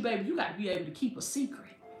use you, baby, you got to be able to keep a secret.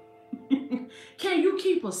 Can you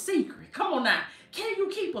keep a secret? Come on now. Can you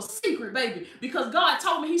keep a secret, baby? Because God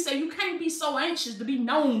told me, he said, you can't be so anxious to be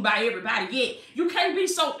known by everybody yet. You can't be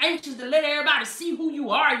so anxious to let everybody see who you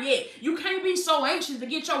are yet. You can't be so anxious to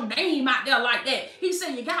get your name out there like that. He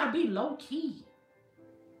said, you got to be low key.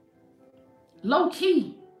 Low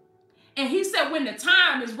key. And he said, when the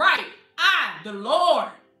time is right, I, the Lord,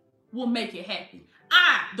 will make it happen.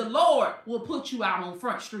 I, the Lord, will put you out on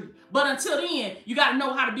Front Street. But until then, you got to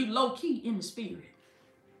know how to be low key in the spirit.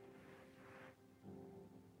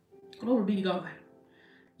 Glory be to God.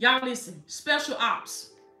 Y'all listen, special ops.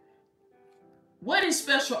 What is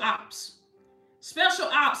special ops? Special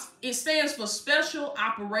ops, it stands for special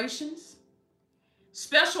operations.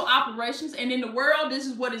 Special operations, and in the world, this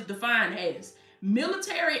is what it's defined as.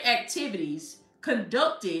 Military activities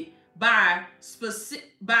conducted by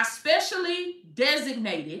specially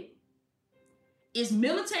designated, is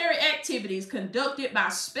military activities conducted by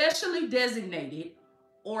specially designated,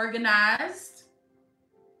 organized,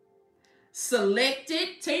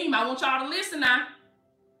 selected team. I want y'all to listen now.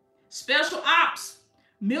 Special ops,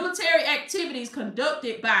 military activities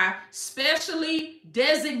conducted by specially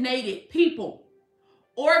designated people,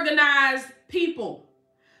 organized people,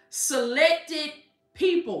 selected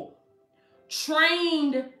people,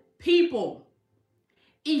 trained people,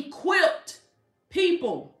 equipped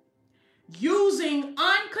people, using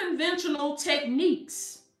unconventional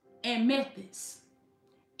techniques and methods.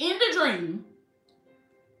 In the dream,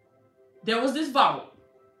 there was this vault,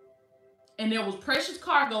 and there was precious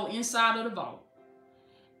cargo inside of the vault.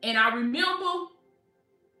 And I remember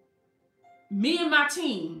me and my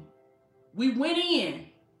team, we went in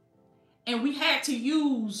And we had to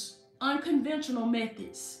use unconventional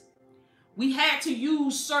methods. We had to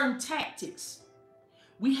use certain tactics.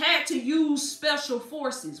 We had to use special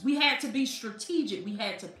forces. We had to be strategic. We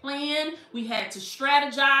had to plan. We had to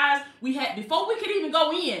strategize. Before we could even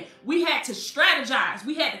go in, we had to strategize.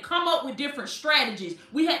 We had to come up with different strategies.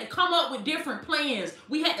 We had to come up with different plans.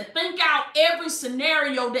 We had to think out every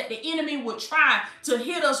scenario that the enemy would try to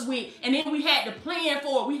hit us with. And then we had to plan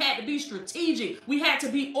for it. We had to be strategic. We had to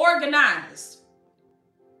be organized.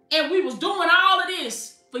 And we was doing all of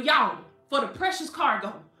this for y'all, for the precious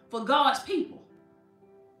cargo, for God's people.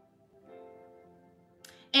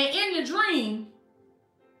 And in the dream,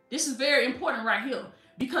 this is very important right here,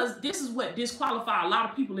 because this is what disqualifies a lot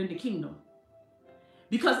of people in the kingdom.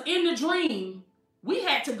 Because in the dream, we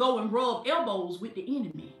had to go and rub elbows with the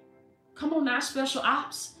enemy. Come on now, special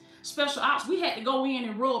ops. Special ops, we had to go in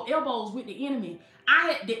and rub elbows with the enemy.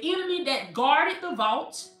 I had the enemy that guarded the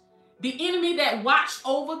vault, the enemy that watched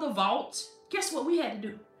over the vault. Guess what we had to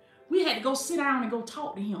do? We had to go sit down and go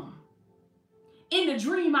talk to him. In the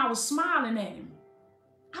dream, I was smiling at him.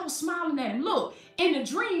 I was smiling at him. Look, in the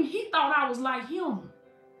dream, he thought I was like him.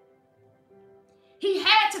 He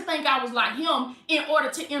had to think I was like him in order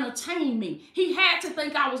to entertain me. He had to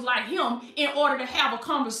think I was like him in order to have a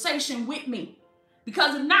conversation with me.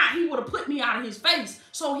 Because if not, he would have put me out of his face.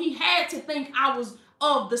 So he had to think I was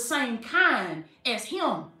of the same kind as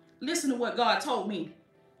him. Listen to what God told me.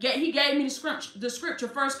 He gave me the scripture,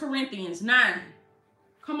 1 Corinthians 9.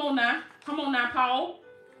 Come on now, Paul.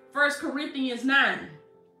 1 Corinthians 9.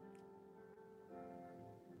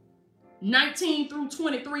 19 through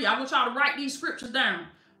 23. I want y'all to write these scriptures down.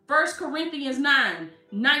 1 Corinthians 9,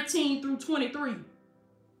 19 through 23.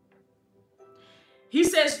 He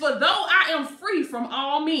says, for though I am free from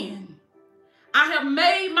all men, I have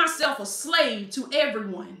made myself a slave to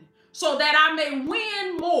everyone, so that I may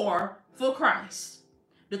win more for Christ.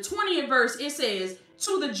 The 20th verse, it says,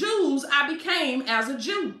 to the Jews I became as a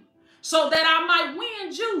Jew, so that I might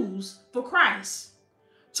win Jews for Christ.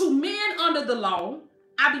 To men under the law,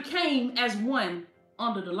 I became as one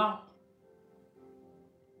under the law,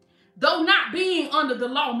 though not being under the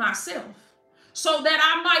law myself, so that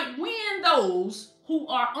I might win those who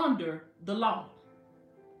are under the law.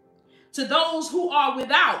 To those who are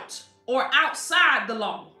without or outside the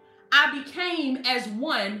law, I became as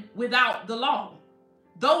one without the law,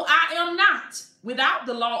 though I am not without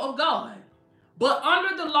the law of God, but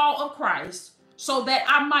under the law of Christ, so that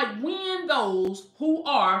I might win those who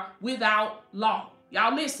are without law.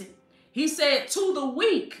 Y'all listen. He said, to the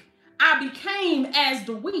weak, I became as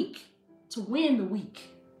the weak to win the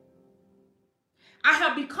weak. I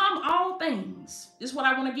have become all things. This is what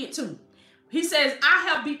I want to get to. He says, I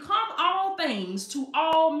have become all things to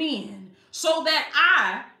all men, so that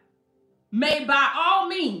I may by all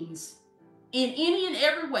means, in any and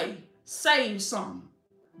every way, save some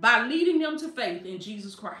by leading them to faith in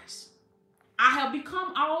Jesus Christ. I have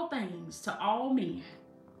become all things to all men.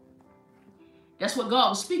 That's what God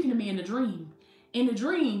was speaking to me in the dream. In the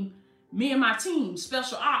dream, me and my team,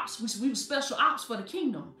 special ops, we were special ops for the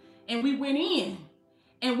kingdom. And we went in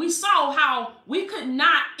and we saw how we could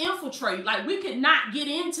not infiltrate, like we could not get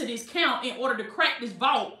into this camp in order to crack this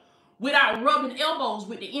vault without rubbing elbows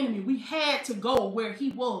with the enemy. We had to go where he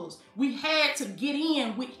was. We had to get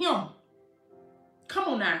in with him. Come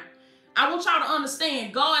on now. I want y'all to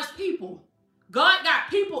understand God's people. God got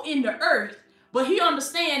people in the earth, but he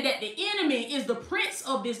understands that the enemy is the prince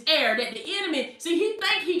of this air, that the enemy, see, he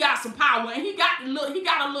think he got some power, and he got a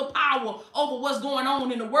little power over what's going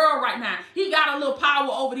on in the world right now. He got a little power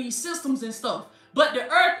over these systems and stuff. But the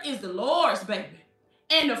earth is the Lord's, baby,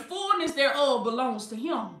 and the fullness thereof belongs to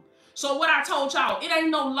him. So what I told y'all, it ain't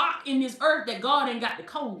no lock in this earth that God ain't got the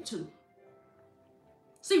code to.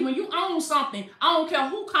 See, when you own something, I don't care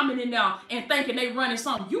who coming in there and thinking they running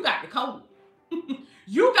something, you got the code.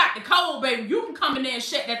 You got the code, baby. You can come in there and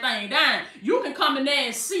shut that thing down. You can come in there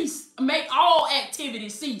and cease, make all activity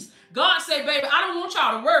cease. God said, baby, I don't want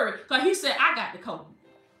y'all to worry, because he said, I got the code.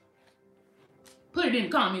 Put it in the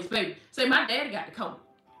comments, baby. Say, my daddy got the code.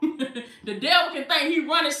 The devil can think he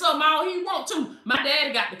running something all he want to. My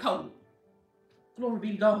daddy got the code. Glory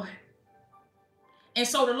be to God. And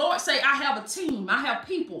so the Lord say, I have a team. I have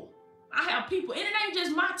people. I have people, and it ain't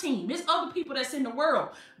just my team. It's other people that's in the world.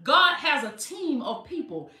 God has a team of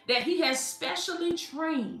people that he has specially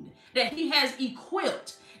trained, that he has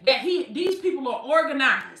equipped, that these people are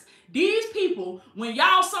organized. These people, when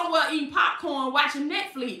y'all somewhere eating popcorn, watching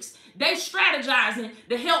Netflix, they strategizing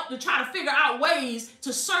to help to try to figure out ways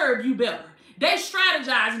to serve you better. They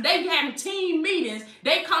strategizing. They having team meetings.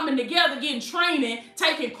 They coming together, getting training,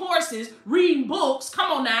 taking courses, reading books.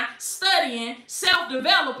 Come on now. Studying,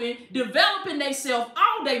 self-developing, developing themselves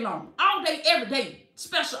all day long. All day, every day.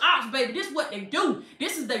 Special ops, baby. This is what they do.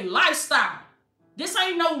 This is their lifestyle. This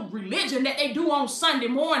ain't no religion that they do on Sunday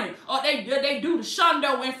morning or they do the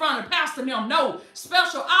shundo in front of Pastor them. No.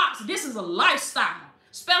 Special ops, this is a lifestyle.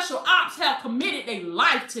 Special ops have committed their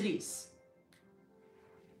life to this.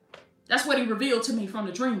 That's what he revealed to me from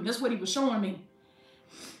the dream. That's what he was showing me.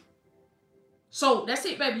 So that's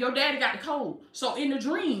it, baby. Your daddy got the code. So in the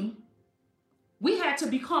dream, we had to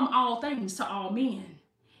become all things to all men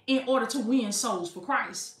in order to win souls for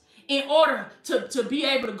Christ. In order to be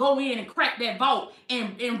able to go in and crack that vault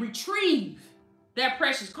and retrieve that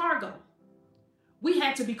precious cargo. We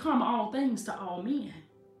had to become all things to all men.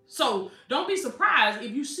 So don't be surprised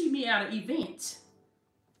if you see me at an event.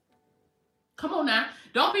 Come on now.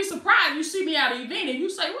 Don't be surprised you see me at an event and you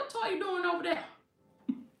say, what toy you doing over there?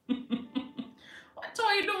 What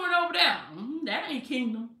toy you doing over there? That ain't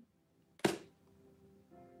kingdom.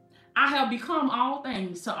 I have become all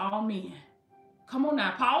things to all men. Come on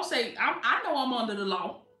now. Paul say, I know I'm under the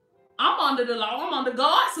law. I'm under the law. I'm under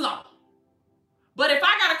God's law. But if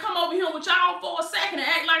I got to come over here with y'all for a second and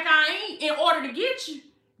act like I ain't in order to get you,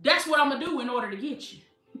 that's what I'm going to do in order to get you.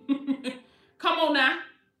 Come on now.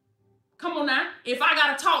 Come on now. If I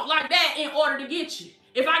got to talk like that in order to get you.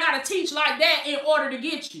 If I got to teach like that in order to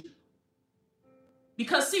get you.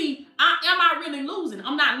 Because see, am I really losing?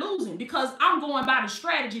 I'm not losing because I'm going by the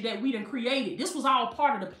strategy that we done created. This was all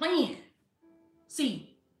part of the plan.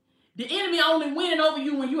 See, the enemy only winning over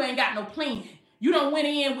you when you ain't got no plan. You done went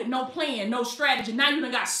in with no plan, no strategy. Now you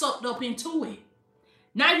done got sucked up into it.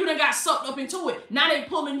 Now you done got sucked up into it. Now they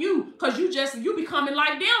pulling you because you becoming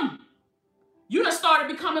like them. You done started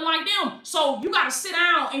becoming like them. So you got to sit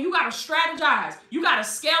down and you got to strategize. You got to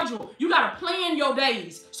schedule. You got to plan your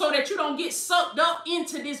days so that you don't get sucked up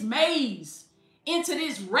into this maze, into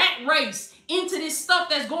this rat race, into this stuff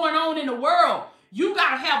that's going on in the world. You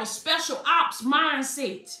got to have a special ops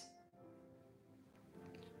mindset.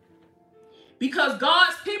 Because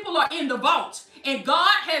God's people are in the vault. And God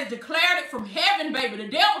has declared it from heaven, baby. The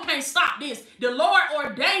devil can't stop this. The Lord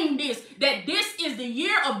ordained this. That this is the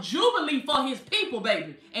year of Jubilee for his people,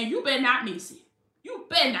 baby. And you better not miss it. You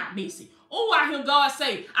better not miss it. Oh, I hear God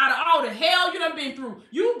say, out of all the hell you done been through,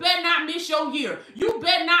 you better not miss your year. You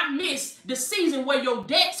better not miss the season where your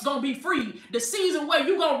debt's going to be free. The season where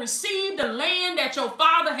you're going to receive the land that your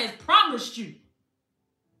father has promised you.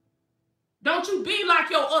 Don't you be like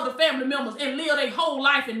your other family members and live their whole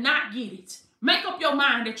life and not get it. Make up your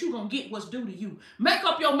mind that you're going to get what's due to you. Make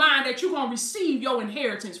up your mind that you're going to receive your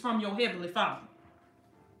inheritance from your heavenly Father.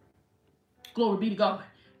 Glory be to God.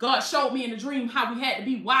 God showed me in the dream how we had to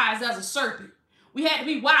be wise as a serpent. We had to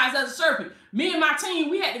be wise as a serpent. Me and my team,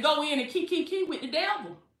 we had to go in and key with the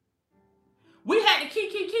devil. We had to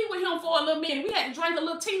key with him for a little minute. We had to drink a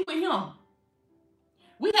little tea with him.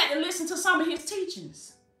 We had to listen to some of his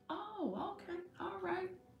teachings. Oh, okay. All right.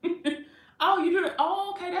 Oh, you did it.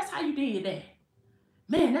 Oh, okay. That's how you did that.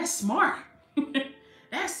 Man, that's smart.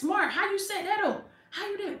 That's smart. How you set that up? How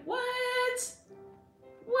you did? What?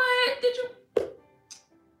 What? Did you?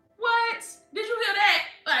 What? Did you hear that?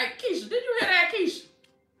 Like, Keisha, did you hear that, Keisha?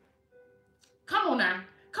 Come on now.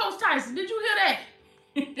 Coach Tyson, did you hear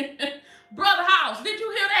that? Brother House, did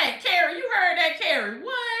you hear that? Carrie, you heard that, Carrie.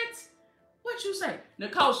 What? What you say?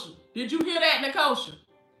 Nakosha, did you hear that, Nakosha?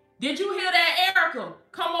 Did you hear that, Erica?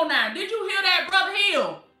 Come on now. Did you hear that, Brother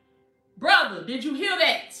Hill? Brother, did you hear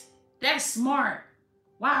that? That's smart.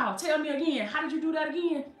 Wow, tell me again. How did you do that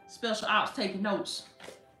again? Special ops, taking notes.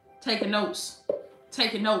 Taking notes.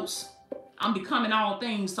 Taking notes. I'm becoming all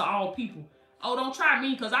things to all people. Oh, don't try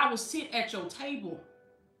me because I will sit at your table.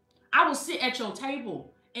 I will sit at your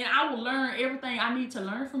table and I will learn everything I need to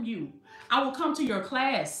learn from you. I will come to your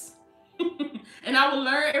class and I will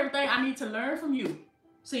learn everything I need to learn from you.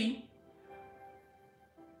 See,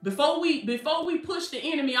 before we push the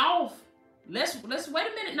enemy off, let's wait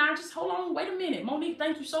a minute now. Just hold on, wait a minute. Monique,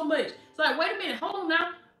 thank you so much. It's like, wait a minute, hold on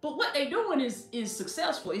now. But what they doing is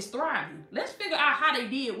successful, it's thriving. Let's figure out how they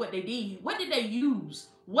did what they did. What did they use?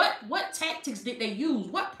 What tactics did they use?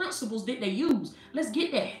 What principles did they use? Let's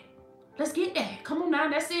get that. Let's get that. Come on now,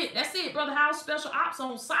 that's it. That's it, Brother House, special ops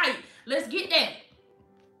on site. Let's get that.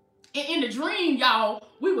 And in the dream, y'all,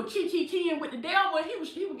 we were keying with the devil, and he was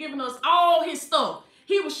giving us all his stuff.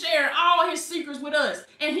 He was sharing all his secrets with us,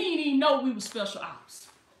 and he didn't even know we were special ops.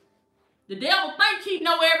 The devil think he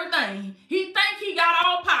know everything. He think he got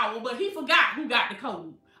all power, but he forgot who got the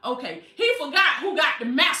code. Okay, he forgot who got the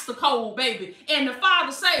master code, baby. And the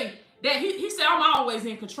Father say, that he said, I'm always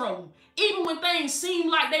in control. Even when things seem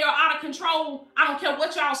like they are out of control, I don't care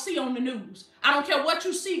what y'all see on the news. I don't care what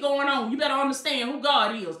you see going on. You better understand who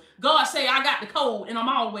God is. God say, I got the code and I'm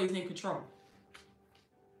always in control.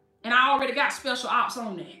 And I already got special ops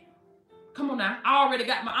on that. Come on now. I already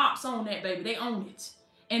got my ops on that, baby. They own it.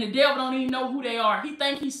 And the devil don't even know who they are. He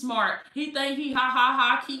think he's smart. He think he ha ha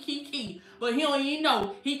ha key key key. But he don't even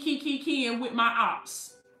know he key keying with my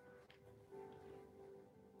ops.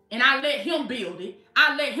 And I let him build it.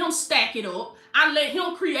 I let him stack it up. I let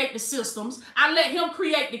him create the systems. I let him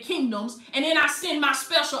create the kingdoms. And then I send my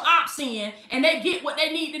special ops in and they get what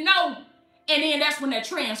they need to know. And then that's when that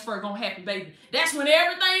transfer gonna happen, baby. That's when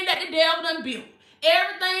everything that the devil done built,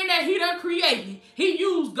 everything that he done created, he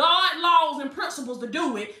used God laws and principles to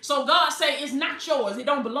do it. So God say it's not yours. It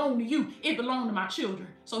don't belong to you. It belongs to my children.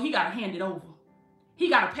 So he got to hand it over. He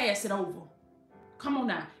got to pass it over. Come on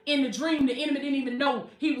now. In the dream, the enemy didn't even know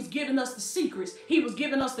he was giving us the secrets. He was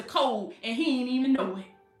giving us the code and he didn't even know it.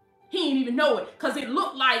 He didn't even know it because it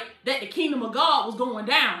looked like that the kingdom of God was going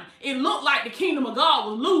down. It looked like the kingdom of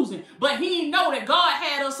God was losing, but he didn't know that God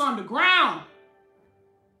had us underground.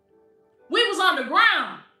 We was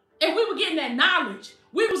underground and we were getting that knowledge.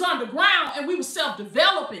 We was underground and we were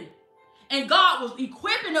self-developing. And God was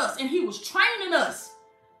equipping us and he was training us.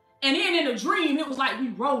 And then in the dream, it was like we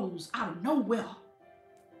rose out of nowhere.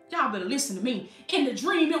 Y'all better listen to me. In the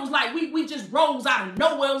dream, it was like we just rose out of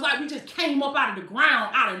nowhere. It was like we just came up out of the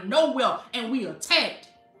ground, out of nowhere, and we attacked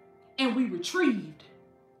and we retrieved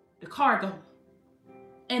the cargo.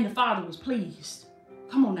 And the Father was pleased.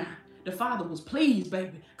 Come on now. The Father was pleased,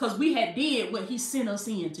 baby, because we had did what he sent us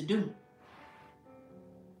in to do.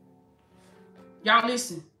 Y'all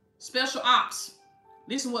listen. Special ops.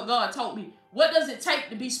 Listen what God told me. What does it take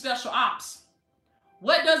to be special ops?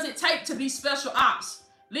 What does it take to be special ops?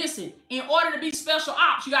 Listen, in order to be special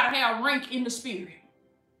ops, you got to have rank in the spirit.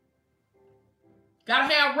 Got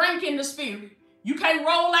to have rank in the spirit. You can't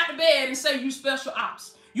roll out the bed and say you special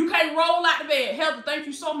ops. You can't roll out the bed. Heather, thank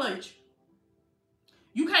you so much.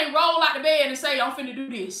 You can't roll out the bed and say, I'm finna do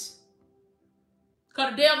this.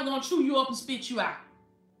 Because the devil going to chew you up and spit you out.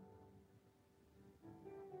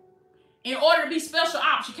 In order to be special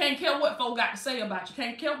ops, you can't care what folk got to say about you. You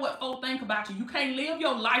can't care what folk think about you. You can't live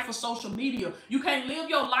your life for social media. You can't live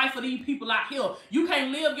your life for these people out here. You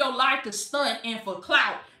can't live your life to stunt and for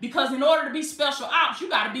clout. Because in order to be special ops, you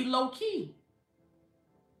got to be low key.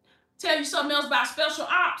 Tell you something else about special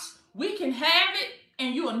ops. We can have it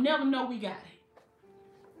and you'll never know we got it.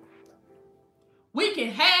 We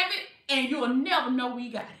can have it and you'll never know we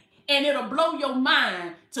got it. And it'll blow your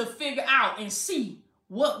mind to figure out and see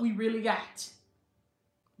what we really got.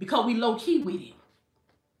 Because we low key with it.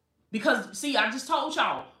 Because see, I just told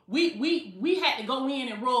y'all, we had to go in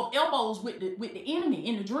and rub elbows with the enemy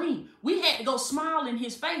in the dream. We had to go smile in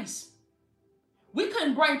his face. We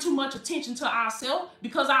couldn't bring too much attention to ourselves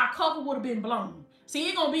because our cover would have been blown. See,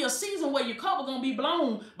 it's going to be a season where your cover going to be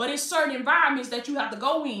blown, but it's certain environments that you have to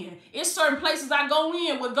go in. It's certain places I go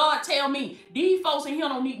in where God tell me, these folks in here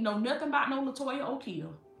don't need to know nothing about no Latoya O'Keefe.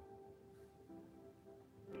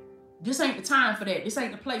 This ain't the time for that. This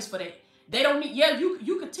ain't the place for that. They don't need, yeah,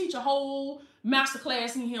 you could teach a whole master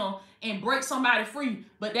class in here and break somebody free,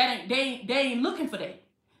 but that ain't, they ain't looking for that.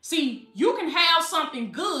 See, you can have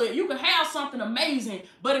something good, you can have something amazing,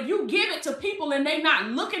 but if you give it to people and they not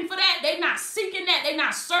looking for that, they not seeking that, they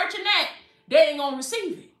not searching that, they ain't gonna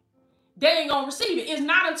receive it. They ain't gonna receive it. It's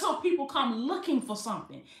not until people come looking for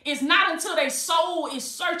something. It's not until their soul is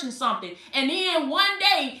searching something. And then one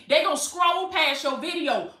day, they gonna scroll past your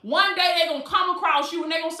video. One day, they gonna come across you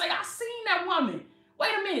and they gonna say, I seen that woman.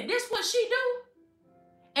 Wait a minute, this what she do?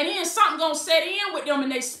 And then something gonna set in with them in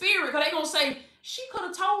their spirit, because they gonna say, she could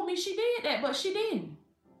have told me she did that, but she didn't.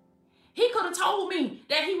 He could have told me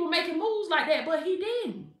that he was making moves like that, but he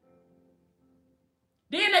didn't.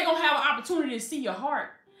 Then they gonna have an opportunity to see your heart.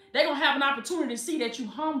 They're going to have an opportunity to see that you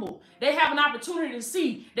humble. They have an opportunity to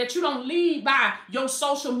see that you don't lead by your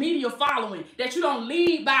social media following, that you don't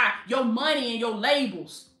lead by your money and your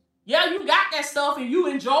labels. Yeah, you got that stuff and you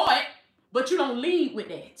enjoy it, but you don't lead with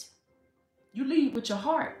that. You lead with your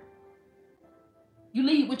heart. You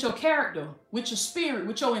lead with your character, with your spirit,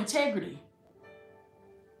 with your integrity.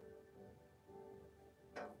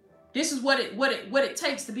 This is what it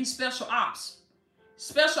takes to be special ops.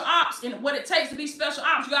 Special ops, and what it takes to be special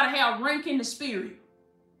ops, you got to have rank in the spirit.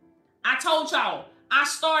 I told y'all, I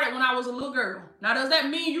started when I was a little girl. Now, does that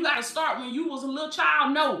mean you got to start when you was a little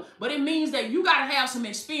child? No, but it means that you got to have some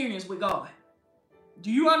experience with God.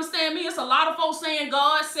 Do you understand me? It's a lot of folks saying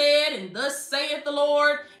God said and thus saith the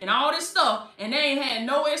Lord and all this stuff, and they ain't had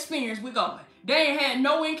no experience with God. they ain't had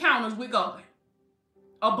no encounters with God.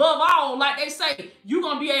 Above all, like they say, you're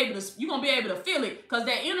gonna be able to feel it, because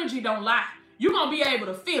that energy don't lie. You're gonna be able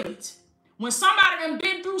to feel it. When somebody done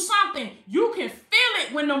been through something, you can feel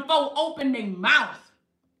it when them folk open their mouth.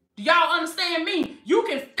 Do y'all understand me? You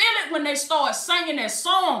can feel it when they start singing that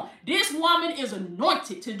song. This woman is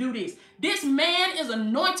anointed to do this. This man is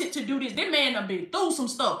anointed to do this. This man done been through some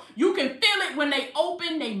stuff. You can feel it when they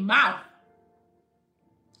open their mouth.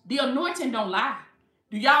 The anointing don't lie.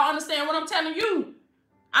 Do y'all understand what I'm telling you?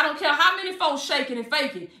 I don't care how many folks shaking and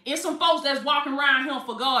faking. It's some folks that's walking around here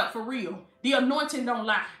for God for real. The anointing don't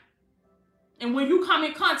lie. And when you come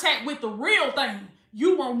in contact with the real thing,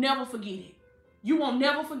 you won't never forget it. You won't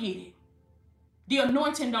never forget it. The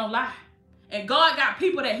anointing don't lie. And God got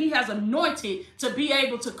people that he has anointed to be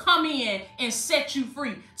able to come in and set you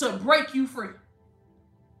free, to break you free.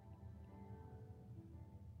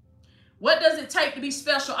 What does it take to be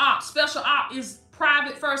special ops? Special op is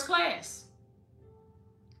private first class.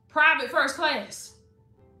 Private first class.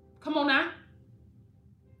 Come on now.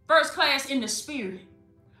 First class in the spirit.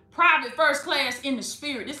 Private first class in the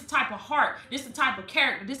spirit. This is the type of heart. This is the type of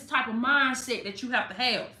character. This is the type of mindset that you have to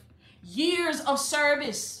have. Years of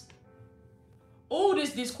service. Oh,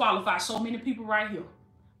 this disqualifies so many people right here.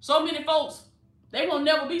 So many folks, they will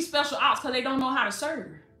never be special ops because they don't know how to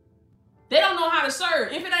serve. They don't know how to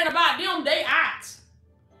serve. If it ain't about them, they out.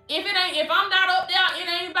 If I'm not up there,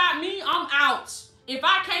 it ain't about me, I'm out. If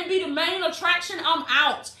I can't be the main attraction, I'm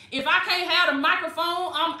out. If I can't have the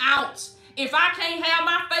microphone, I'm out. If I can't have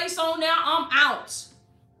my face on there, I'm out.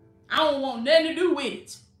 I don't want nothing to do with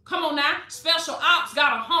it. Come on now. Special ops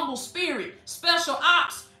got a humble spirit. Special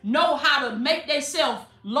ops know how to make themselves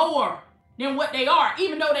lower than what they are,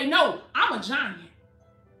 even though they know I'm a giant.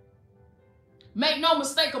 Make no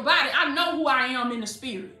mistake about it. I know who I am in the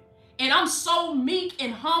spirit. And I'm so meek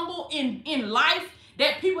and humble in life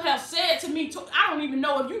that people have said to me, I don't even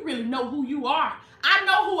know if you really know who you are. I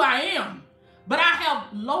know who I am. But I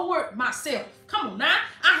have lowered myself. Come on now.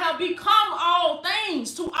 I have become all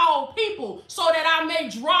things to all people so that I may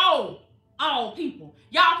draw all people.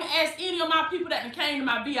 Y'all can ask any of my people that came to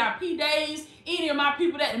my VIP days, any of my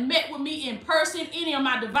people that met with me in person, any of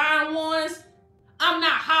my divine ones. I'm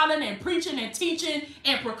not hollering and preaching and teaching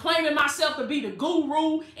and proclaiming myself to be the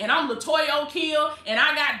guru and I'm Latoya O'Kill and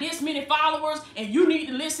I got this many followers and you need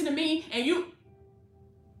to listen to me and you...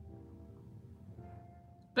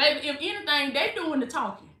 Baby, if anything, they doing the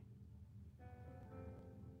talking.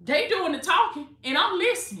 They doing the talking and I'm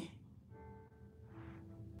listening.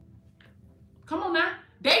 Come on now.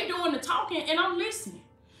 They doing the talking and I'm listening.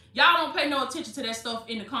 Y'all don't pay no attention to that stuff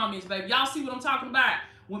in the comments, baby. Y'all see what I'm talking about?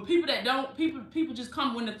 When people that don't, people just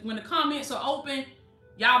come, when the comments are open,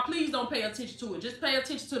 y'all please don't pay attention to it. Just pay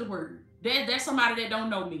attention to the word. That's somebody that don't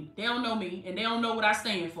know me. They don't know me and they don't know what I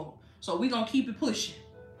stand for. So we're going to keep it pushing.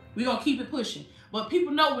 We're going to keep it pushing. But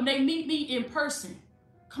people know when they meet me in person,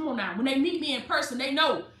 come on now, when they meet me in person, they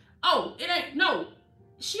know, oh,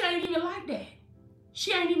 she ain't even like that.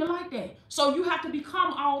 She ain't even like that. So you have to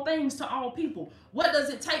become all things to all people. What does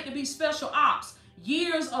it take to be special ops?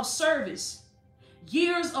 Years of service.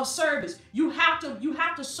 Years of service. You have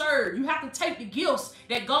to serve. You have to take the gifts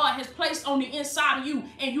that God has placed on the inside of you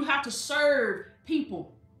and you have to serve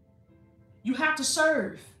people. You have to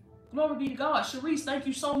serve. Glory be to God. Sharice, thank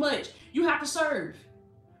you so much. You have to serve.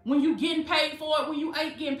 When you getting paid for it, when you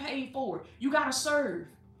ain't getting paid for it, you got to serve.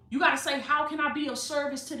 You got to say, how can I be of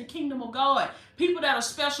service to the kingdom of God? People that are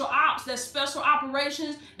special ops, that special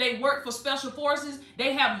operations, they work for special forces,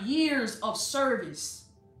 they have years of service.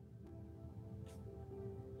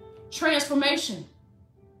 Transformation.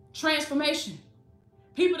 Transformation.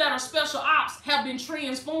 People that are special ops have been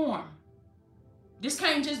transformed. This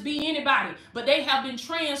can't just be anybody, but they have been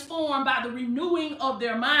transformed by the renewing of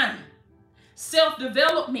their mind.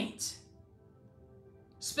 Self-development.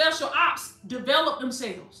 Special ops develop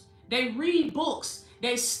themselves. They read books.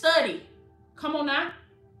 They study. Come on now.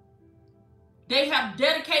 They have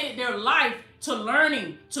dedicated their life to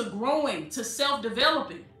learning, to growing, to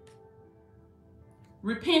self-developing.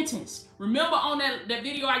 Repentance. Remember on that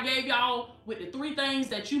video I gave y'all with the 3 things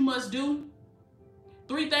that you must do?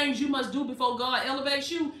 3 things you must do before God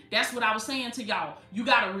elevates you. That's what I was saying to y'all. You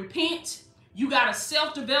got to repent, you got to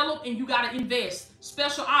self-develop, and you got to invest.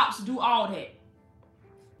 Special ops do all that.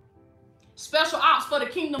 Special ops for the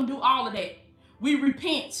kingdom do all of that. We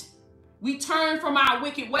repent. We turn from our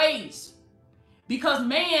wicked ways. Because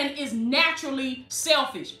man is naturally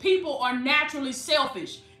selfish. People are naturally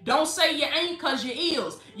selfish. Don't say you ain't because you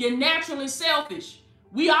is. You're naturally selfish.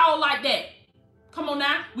 We all like that. Come on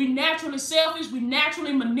now. We naturally selfish. We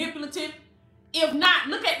naturally manipulative. If not,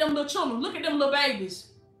 look at them little children. Look at them little babies.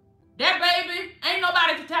 That baby, ain't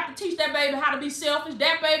nobody to have to teach that baby how to be selfish.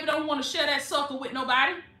 That baby don't want to share that sucker with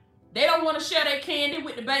nobody. They don't want to share that candy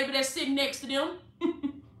with the baby that's sitting next to them.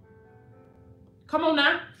 Come on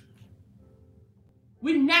now.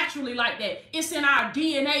 We naturally like that. It's in our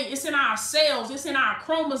DNA. It's in our cells. It's in our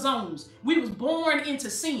chromosomes. We was born into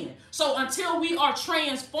sin. So until we are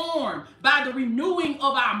transformed by the renewing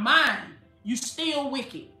of our mind, you still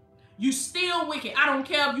wicked. You still wicked. I don't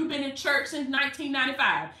care if you've been in church since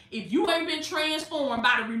 1995. If you ain't been transformed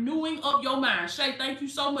by the renewing of your mind, Shay, thank you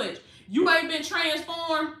so much. You ain't been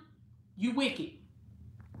transformed, you wicked.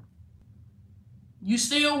 You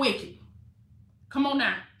still wicked. Come on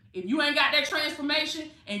now. If you ain't got that transformation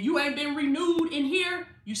and you ain't been renewed in here,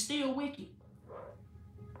 you still wicked.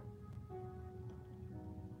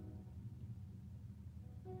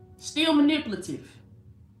 Still manipulative.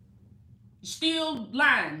 You're still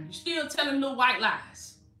lying. You're still telling little white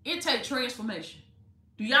lies. It takes transformation.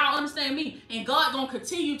 Do y'all understand me? And God gonna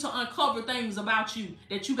continue to uncover things about you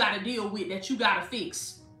that you gotta deal with, that you gotta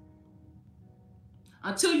fix.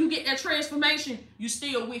 Until you get that transformation, you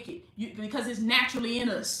still wicked. Because it's naturally in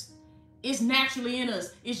us. It's naturally in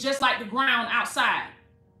us. It's just like the ground outside.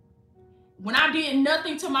 When I did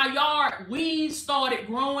nothing to my yard, weeds started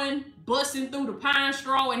growing, busting through the pine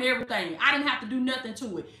straw and everything. I didn't have to do nothing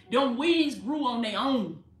to it. Them weeds grew on their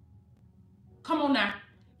own. Come on now.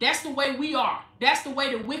 That's the way we are. That's the way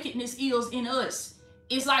the wickedness is in us.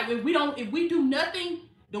 It's like if we do nothing,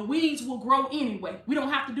 the weeds will grow anyway. We don't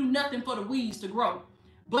have to do nothing for the weeds to grow.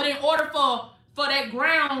 But in order for that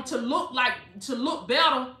ground to look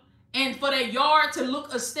better and for that yard to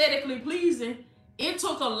look aesthetically pleasing, it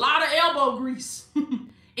took a lot of elbow grease.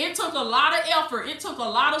 It took a lot of effort. It took a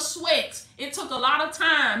lot of sweat. It took a lot of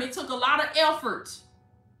time. It took a lot of effort.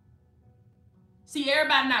 See,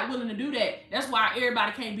 everybody not willing to do that. That's why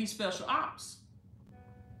everybody can't be special ops.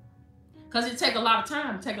 Because it take a lot of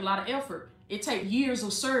time. It take a lot of effort. It take years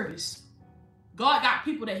of service. God got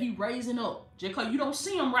people that he raising up. Just because you don't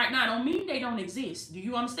see them right now don't mean they don't exist. Do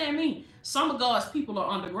you understand me? Some of God's people are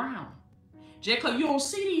underground. Just because you don't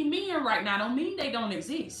see these men right now don't mean they don't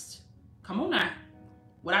exist. Come on now.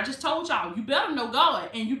 What I just told y'all, you better know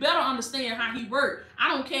God and you better understand how he works. I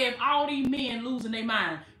don't care if all these men losing their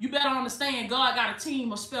mind. You better understand God got a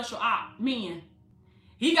team of special op men.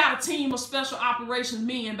 He got a team of special operations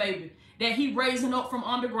men, baby, that he raising up from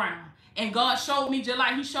underground. And God showed me, just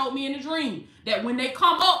like he showed me in the dream, that when they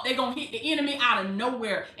come up, they're going to hit the enemy out of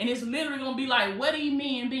nowhere. And it's literally going to be like, where these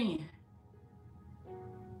men been?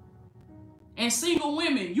 And single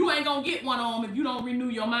women, you ain't going to get one of them if you don't renew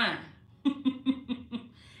your mind.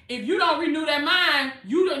 If you don't renew that mind,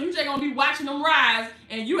 you just going to be watching them rise,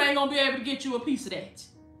 and you ain't going to be able to get you a piece of that.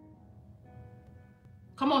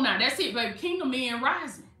 Come on now, that's it, baby. Kingdom men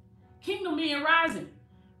rising. Kingdom men rising.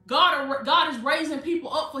 God is raising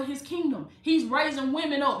people up for his kingdom. He's raising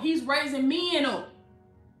women up. He's raising men up.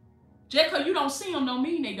 Just because you don't see them don't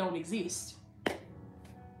mean they don't exist.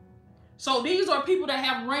 So these are people that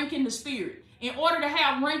have rank in the spirit. In order to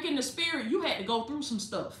have rank in the spirit, you had to go through some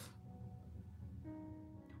stuff.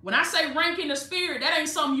 When I say rank in the spirit, that ain't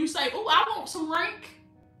something you say, oh, I want some rank.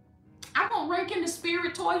 I want rank in the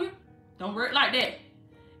spirit, Toya. Don't work like that.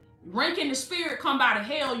 Rank in the spirit come by the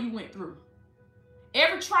hell you went through.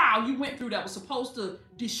 Every trial you went through that was supposed to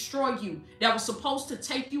destroy you, that was supposed to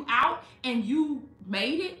take you out, and you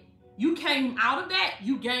made it, you came out of that,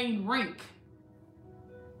 you gained rank.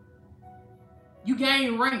 You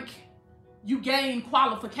gained rank. You gained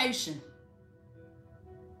qualification.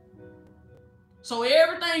 So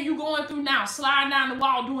everything you going through now, sliding down the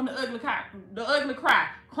wall, doing the ugly cry,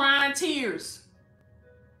 crying tears,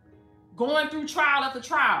 going through trial after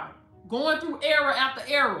trial, going through error after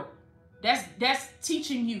error, that's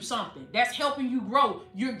teaching you something. That's helping you grow.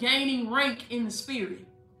 You're gaining rank in the spirit.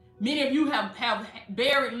 Many of you have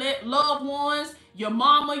buried loved ones, your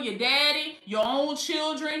mama, your daddy, your own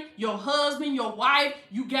children, your husband, your wife.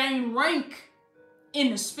 You gain rank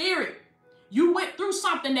in the spirit. You went through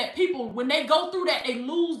something that people, when they go through that, they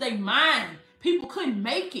lose their mind. People couldn't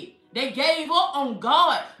make it. They gave up on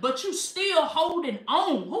God, but you still holding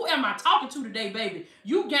on. Who am I talking to today, baby?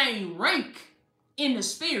 You gain rank in the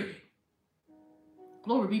spirit.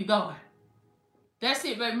 Glory be to God. That's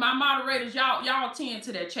it, baby. My moderators, y'all tend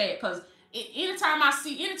to that chat, because anytime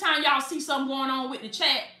y'all see something going on with the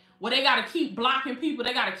chat where they got to keep blocking people,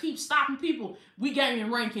 they got to keep stopping people, we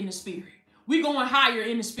gaining rank in the spirit. We going higher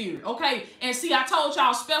in the spirit, okay? And see, I told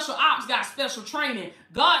y'all special ops got special training.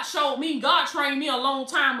 God trained me a long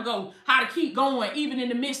time ago how to keep going, even in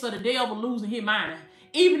the midst of the devil losing his mind.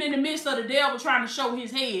 Even in the midst of the devil trying to show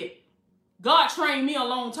his head. God trained me a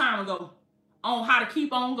long time ago on how to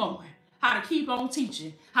keep on going, how to keep on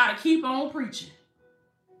teaching, how to keep on preaching.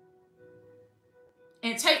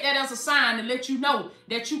 And take that as a sign to let you know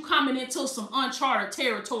that you coming into some uncharted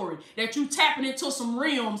territory, that you tapping into some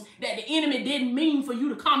realms that the enemy didn't mean for you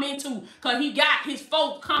to come into, because he got his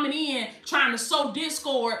folk coming in trying to sow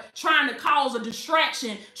discord, trying to cause a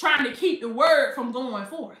distraction, trying to keep the word from going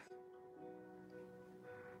forth.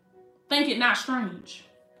 Think it not strange.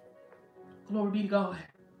 Glory be to God.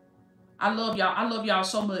 I love y'all. I love y'all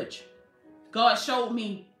so much. God showed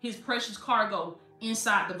me his precious cargo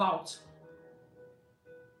inside the vault.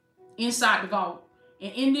 Inside the vault.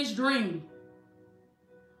 And in this dream,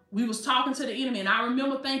 we was talking to the enemy. And I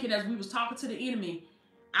remember thinking as we was talking to the enemy,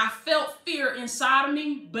 I felt fear inside of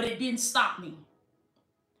me, but it didn't stop me.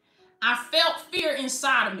 I felt fear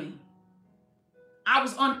inside of me. I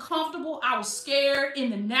was uncomfortable. I was scared in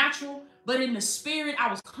the natural, but in the spirit, I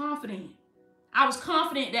was confident. I was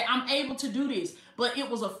confident that I'm able to do this. But it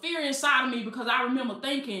was a fear inside of me because I remember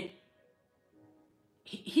thinking,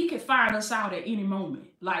 he could find us out at any moment.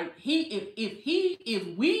 Like if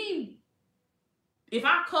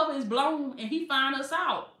our cover is blown and he find us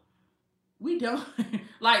out, we done.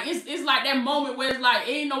 Like it's like that moment where it's like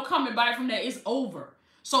ain't no coming back from that. It's over.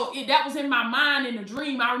 So that was in my mind in the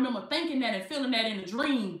dream. I remember thinking that and feeling that in the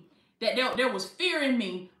dream, that there was fear in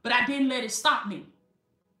me, but I didn't let it stop me.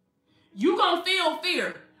 You gonna feel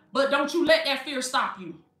fear, but don't you let that fear stop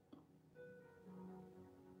you.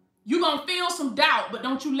 You're going to feel some doubt, but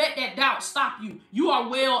don't you let that doubt stop you. You are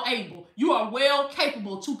well able. You are well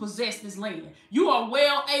capable to possess this land. You are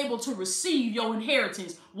well able to receive your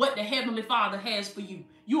inheritance, what the Heavenly Father has for you.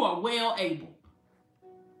 You are well able.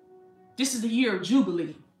 This is the year of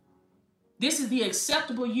Jubilee. This is the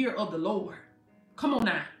acceptable year of the Lord. Come on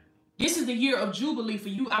now. This is the year of Jubilee for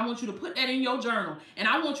you. I want you to put that in your journal. And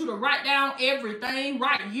I want you to write down everything.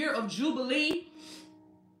 Write year of Jubilee.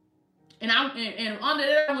 And under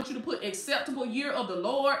that, I want you to put acceptable year of the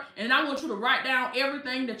Lord. And I want you to write down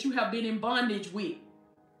everything that you have been in bondage with.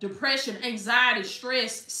 Depression, anxiety,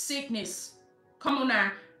 stress, sickness. Come on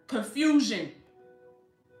now. Confusion.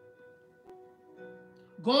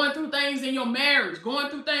 Going through things in your marriage. Going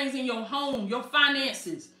through things in your home, your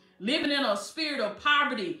finances. Living in a spirit of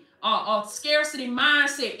poverty, a scarcity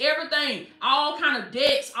mindset, everything. All kind of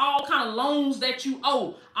debts, all kind of loans that you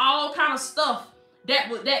owe. All kind of stuff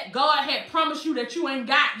that God had promised you that you ain't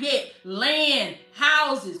got yet. Land,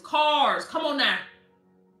 houses, cars. Come on now.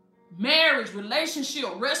 Marriage, relationship,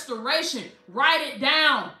 restoration. Write it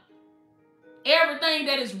down. Everything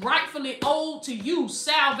that is rightfully owed to you.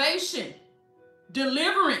 Salvation.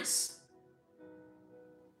 Deliverance.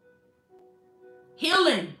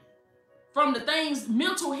 Healing. From the things,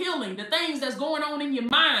 mental healing. The things that's going on in your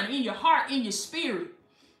mind, in your heart, in your spirit.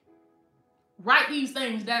 Write these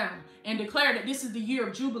things down. And declare that this is the year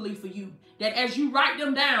of Jubilee for you. That as you write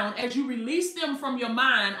them down, as you release them from your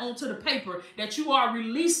mind onto the paper, that you are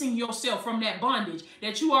releasing yourself from that bondage,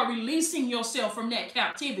 that you are releasing yourself from that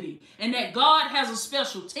captivity, and that God has a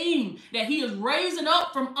special team that he is raising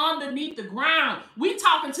up from underneath the ground. We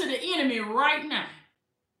talking to the enemy right now.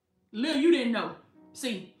 Lil, you didn't know.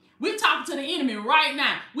 See, we talking to the enemy right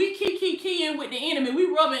now. We keying with the enemy. We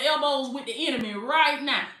rubbing elbows with the enemy right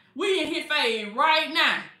now. We in his face right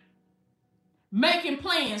now. Making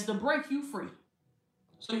plans to break you free.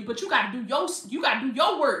 So, but you gotta do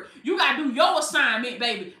your work. You gotta do your assignment,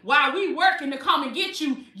 baby. While we working to come and get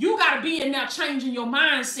you, you gotta be in there changing your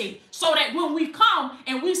mindset so that when we come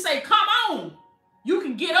and we say, "Come on," you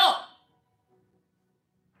can get up.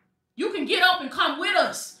 You can get up and come with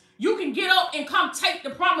us. You can get up and come take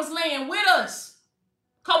the promised land with us.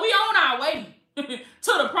 Cause we on our way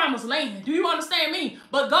to the promised land. Do you understand me?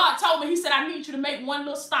 But God told me, he said, I need you to make one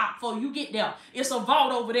little stop before you get there. It's a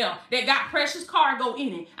vault over there that got precious cargo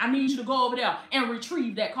in it. I need you to go over there and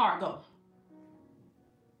retrieve that cargo.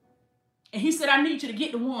 And he said, I need you to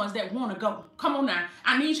get the ones that want to go. Come on now.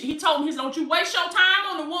 I need you. He told me, he said, don't you waste your time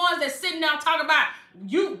on the ones that's sitting there talking about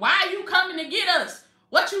you. Why are you coming to get us?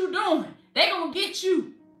 What you doing? They gonna get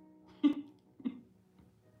you.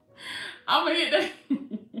 I'm gonna hit that.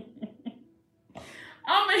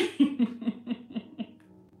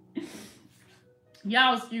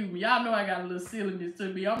 Y'all excuse me. Y'all know I got a little silliness to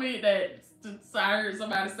me. I'm gonna hit that. So I heard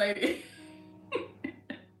somebody say that.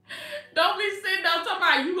 Don't be sitting there talking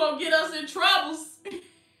about you gonna get us in troubles.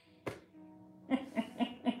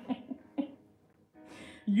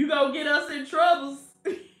 You gonna get us in troubles.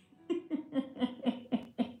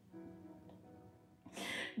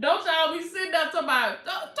 Don't y'all be sitting there talking about,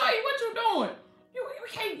 tell you what you doing. You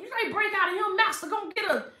can't break out of him, master.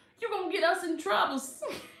 You gonna get us in troubles.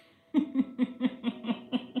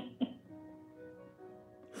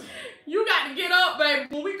 to get up, baby.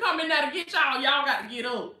 When we come in there to get y'all, y'all got to get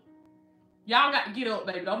up. Y'all got to get up,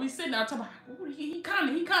 baby. Don't be sitting there talking about, oh, he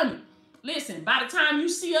coming. Listen, by the time you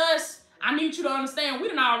see us, I need you to understand we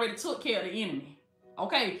done already took care of the enemy.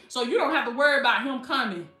 Okay? So you don't have to worry about him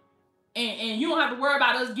coming. And you don't have to worry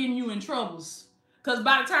about us getting you in troubles. Because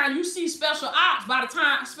by the time you see special ops, by the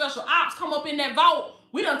time special ops come up in that vault,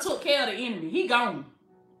 we done took care of the enemy. He gone.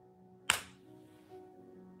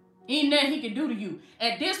 Ain't nothing he can do to you.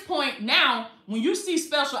 At this point now, when you see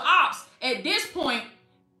special ops, at this point,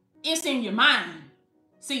 it's in your mind.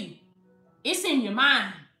 See, it's in your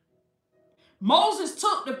mind. Moses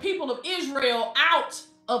took the people of Israel out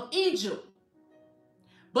of Egypt,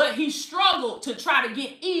 but he struggled to try to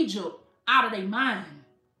get Egypt out of their mind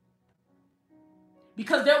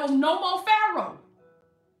because there was no more Pharaoh.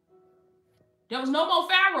 There was no more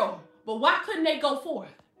Pharaoh. But why couldn't they go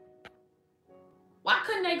forth? Why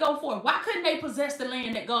couldn't they go forth? Why couldn't they possess the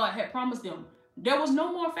land that God had promised them? There was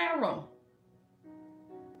no more Pharaoh.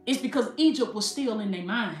 It's because Egypt was still in their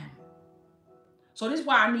mind. So this is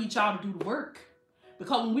why I need y'all to do the work.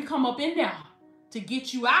 Because when we come up in there to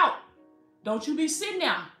get you out, don't you be sitting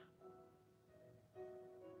there.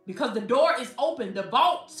 Because the door is open.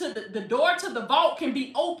 The door to the vault can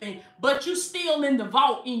be open, but you still in the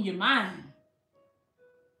vault in your mind.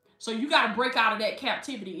 So you got to break out of that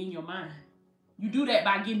captivity in your mind. You do that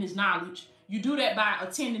by getting this knowledge. You do that by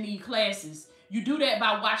attending these classes. You do that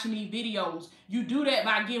by watching these videos. You do that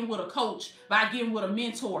by getting with a coach, by getting with a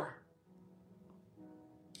mentor.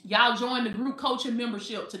 Y'all join the group coaching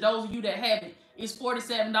membership. To those of you that haven't, it's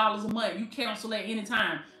 $47 a month. You cancel at any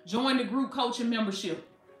time. Join the group coaching membership.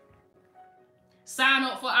 Sign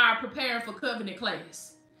up for our Preparing for Covenant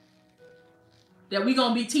class that we're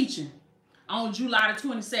going to be teaching on July the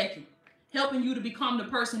 22nd. Helping you to become the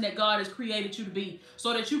person that God has created you to be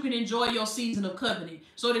so that you can enjoy your season of covenant,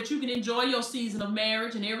 so that you can enjoy your season of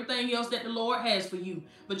marriage and everything else that the Lord has for you.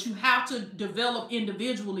 But you have to develop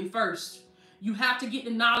individually first. You have to get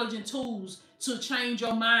the knowledge and tools to change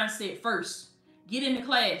your mindset first. Get in the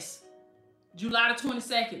class. July the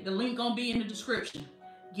 22nd. The link going to be in the description.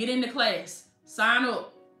 Get in the class. Sign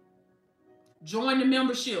up. Join the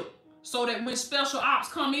membership so that when special ops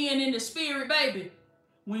come in the spirit, baby,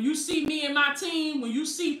 when you see me and my team, when you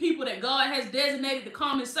see people that God has designated to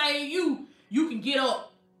come and save you, you can get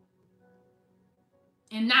up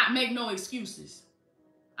and not make no excuses.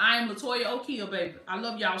 I am Latoya O'Keel, baby. I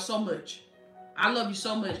love y'all so much. I love you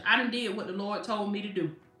so much. I done did what the Lord told me to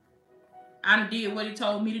do. I done did what he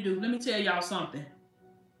told me to do. Let me tell y'all something.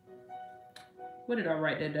 Where did I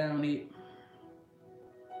write that down at?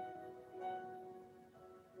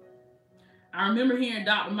 I remember hearing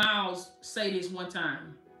Dr. Miles say this one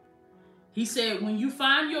time. He said, when you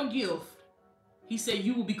find your gift, he said,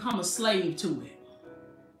 you will become a slave to it.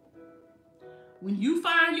 When you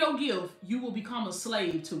find your gift, you will become a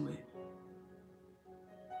slave to it.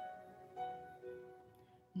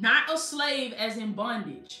 Not a slave as in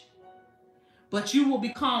bondage, but you will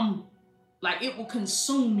become, like, it will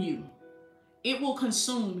consume you. It will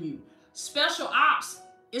consume you. Special ops,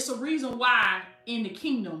 it's a reason why in the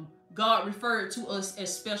kingdom, God referred to us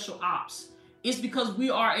as special ops. It's because we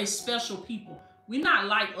are a special people. We're not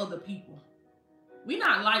like other people. We're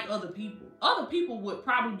not like other people. Other people would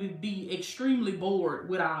probably be extremely bored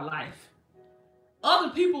with our life.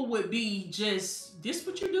 Other people would be just, this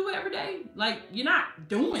what you do every day? Like, you're not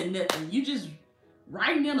doing nothing. You just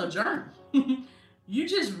writing in a journal. You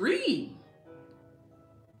just read.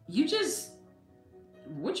 You just,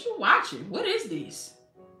 what you watching? What is this?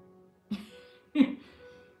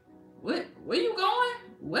 What? Where you going?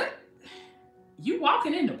 What? You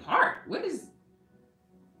walking in the park? What is?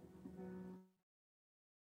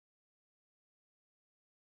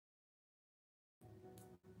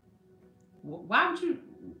 Why would you?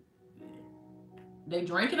 They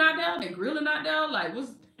drinking out there? They grilling out there? Like,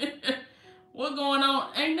 what's what's going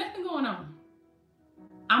on? Ain't nothing going on.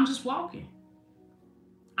 I'm just walking.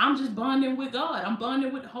 I'm just bonding with God. I'm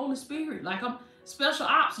bonding with the Holy Spirit. Like, I'm special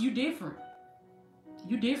ops. You different.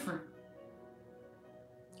 You different.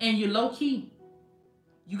 And you're low key.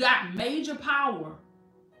 You got major power,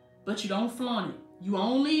 but you don't flaunt it. You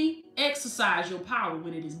only exercise your power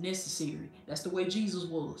when it is necessary. That's the way Jesus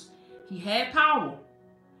was. He had power,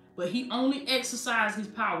 but he only exercised his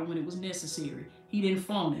power when it was necessary. He didn't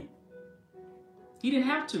flaunt it. He didn't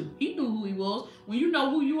have to. He knew who he was. When you know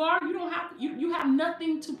who you are, you don't have you have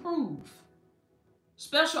nothing to prove.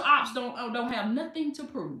 Special ops don't have nothing to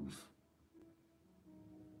prove.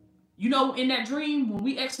 You know, in that dream, when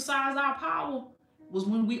we exercised our power, was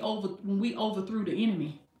when we overthrew the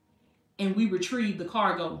enemy and we retrieved the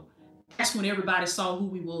cargo. That's when everybody saw who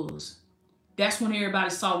we was. That's when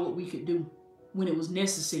everybody saw what we could do, when it was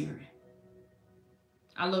necessary.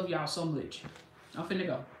 I love y'all so much. I'm finna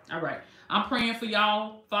go. All right. I'm praying for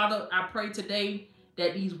y'all. Father, I pray today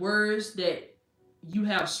that these words that you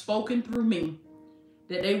have spoken through me,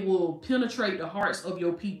 that they will penetrate the hearts of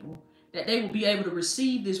your people, that they will be able to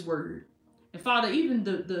receive this word. And Father, even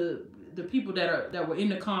the people that were in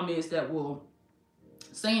the comments that were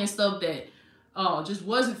saying stuff that just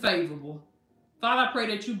wasn't favorable, Father, I pray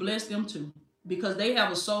that you bless them too, because they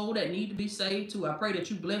have a soul that need to be saved too. I pray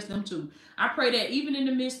that you bless them too. I pray that even in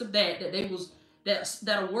the midst of that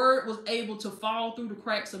that a word was able to fall through the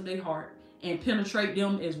cracks of their heart and penetrate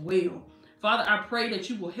them as well. Father, I pray that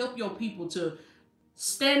you will help your people to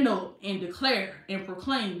stand up and declare and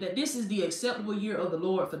proclaim that this is the acceptable year of the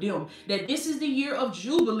Lord for them, that this is the year of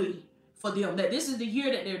Jubilee for them, that this is the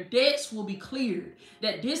year that their debts will be cleared,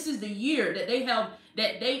 that this is the year that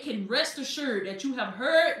they can rest assured that you have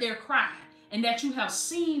heard their cry and that you have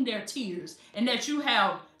seen their tears and that you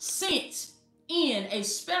have sent in a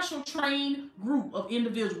special trained group of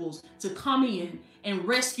individuals to come in and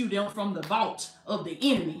rescue them from the vault of the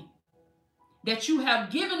enemy, that you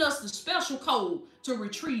have given us the special code to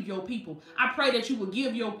retrieve your people. I pray that you will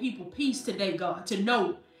give your people peace today, God, to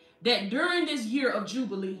know that during this year of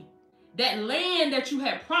Jubilee, that land that you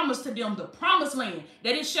had promised to them, the promised land,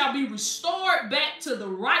 that it shall be restored back to the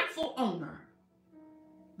rightful owner,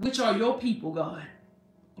 which are your people, God.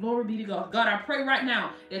 Glory be to God. God, I pray right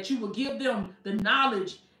now that you will give them the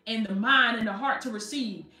knowledge and the mind and the heart to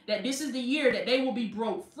receive, that this is the year that they will be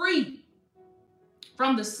brought free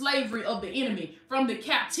from the slavery of the enemy, from the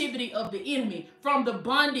captivity of the enemy, from the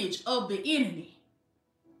bondage of the enemy.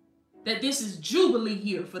 That this is Jubilee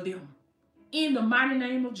year for them. In the mighty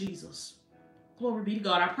name of Jesus. Glory be to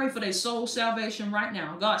God. I pray for their soul salvation right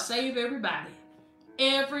now. God, save everybody.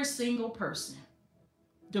 Every single person.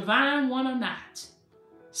 Divine one or not.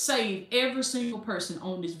 Save every single person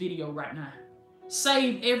on this video right now.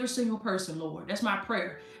 Save every single person, Lord. That's my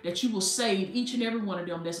prayer, that you will save each and every one of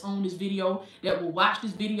them that's on this video, that will watch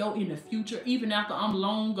this video in the future, even after I'm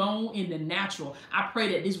long gone in the natural. I pray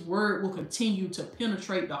that this word will continue to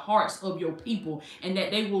penetrate the hearts of your people and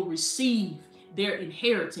that they will receive their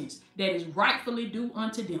inheritance that is rightfully due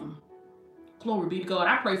unto them. Glory be to God.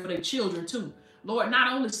 I pray for their children too. Lord,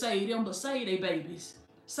 not only save them, but save their babies.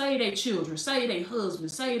 Save their children, save their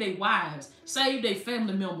husbands, save their wives, save their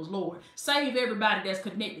family members, Lord. Save everybody that's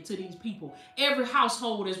connected to these people. Every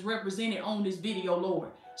household is represented on this video, Lord.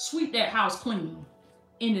 Sweep that house clean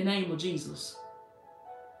in the name of Jesus.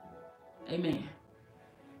 Amen.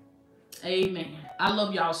 Amen. I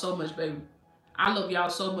love y'all so much, baby. I love y'all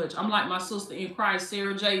so much. I'm like my sister in Christ,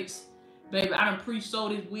 Sarah Jakes. Baby, I done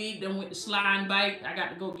pre-sold this wig, then went to slide and bike. I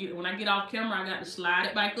got to go get it. When I get off camera, I got to slide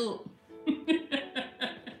it back up.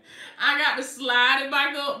 I got to slide it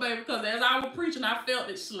back up, baby, because as I was preaching, I felt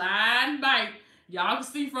it sliding back. Y'all can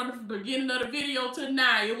see from the beginning of the video to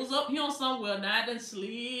now, it was up here somewhere. Now it done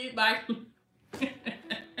slid back.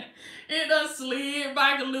 It done slid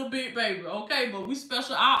back a little bit, baby. Okay, but we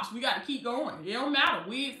special ops. We got to keep going. It don't matter.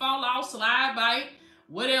 Wig fall off, slide back,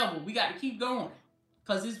 whatever. We got to keep going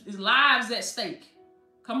because it's lives at stake.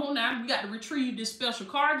 Come on now. We got to retrieve this special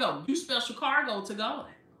cargo. You special cargo to God.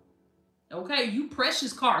 Okay, you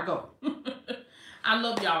precious cargo. I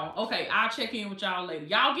love y'all. Okay, I'll check in with y'all later.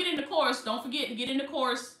 Y'all get in the course. Don't forget to get in the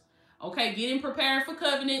course. Okay, get in preparing for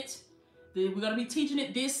covenant. We're going to be teaching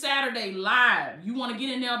it this Saturday live. You want to get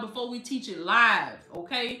in there before we teach it live.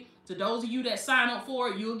 Okay, to those of you that sign up for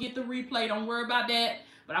it, you'll get the replay. Don't worry about that.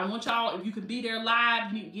 But I want y'all, if you can be there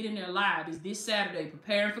live, you need to get in there live. It's this Saturday,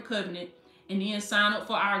 preparing for covenant. And then sign up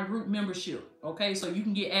for our group membership. Okay, so you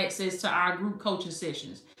can get access to our group coaching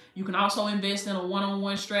sessions. You can also invest in a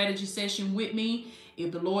one-on-one strategy session with me.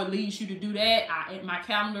 If the Lord leads you to do that, my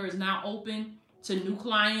calendar is now open to new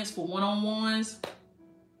clients for one-on-ones.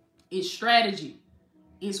 It's strategy.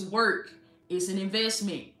 It's work. It's an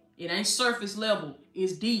investment. It ain't surface level.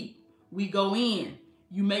 It's deep. We go in.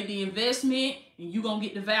 You make the investment and you're going to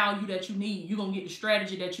get the value that you need. You're going to get the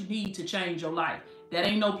strategy that you need to change your life. That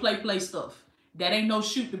ain't no play stuff. That ain't no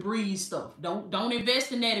shoot the breeze stuff. Don't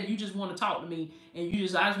invest in that if you just want to talk to me and I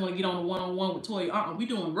just want to get on a one-on-one with Toya. We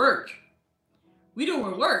doing work. We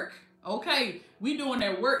doing work. Okay. We doing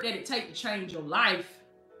that work that it take to change your life.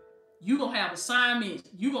 You gonna have assignments.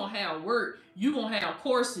 You gonna have work. You gonna have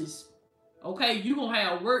courses. Okay. You gonna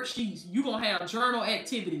have worksheets. You gonna have journal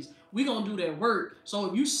activities. We gonna do that work. So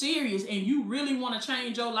if you serious and you really want to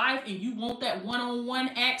change your life and you want that one-on-one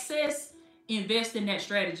access, invest in that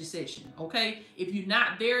strategy session, okay? If you're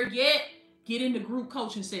not there yet, get into group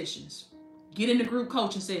coaching sessions. Get in the group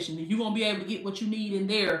coaching session, and you're going to be able to get what you need in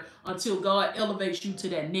there until God elevates you to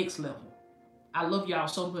that next level. I love y'all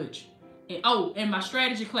so much. And oh, and my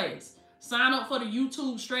strategy class. Sign up for the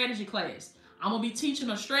YouTube strategy class. I'm going to be teaching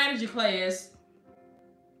a strategy class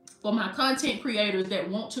for my content creators that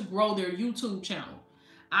want to grow their YouTube channel.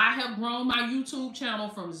 I have grown my YouTube channel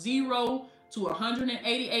from 0 to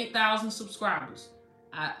 188,000 subscribers.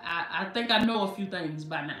 I think I know a few things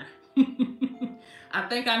by now. I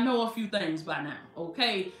think I know a few things by now.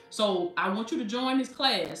 Okay, so I want you to join this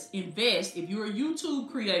class. Invest. If you're a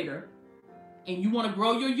YouTube creator and you want to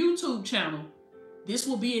grow your YouTube channel, this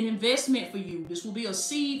will be an investment for you. This will be a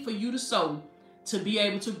seed for you to sow to be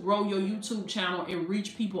able to grow your YouTube channel and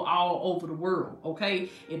reach people all over the world. Okay,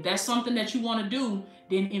 if that's something that you want to do,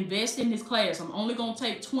 then invest in this class. I'm only going to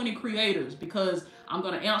take 20 creators because I'm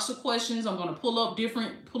going to answer questions. I'm going to pull up your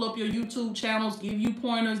YouTube channels, give you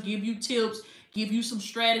pointers, give you tips, give you some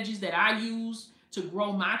strategies that I use to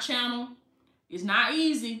grow my channel. It's not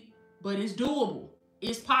easy, but it's doable.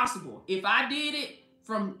 It's possible. If I did it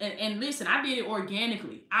and listen, I did it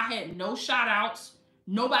organically. I had no shout outs.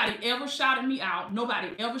 Nobody ever shouted me out. Nobody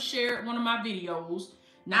ever shared one of my videos.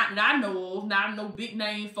 Not that I know of. Not no big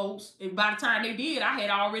name folks. And by the time they did, I had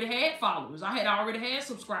already had followers. I had already had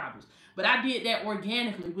subscribers. But I did that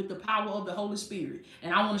organically with the power of the Holy Spirit.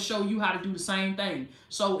 And I want to show you how to do the same thing.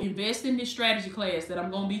 So invest in this strategy class that I'm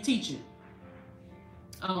going to be teaching.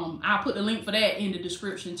 I'll put the link for that in the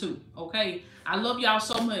description too. Okay. I love y'all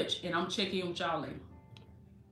so much, and I'm checking in with y'all later.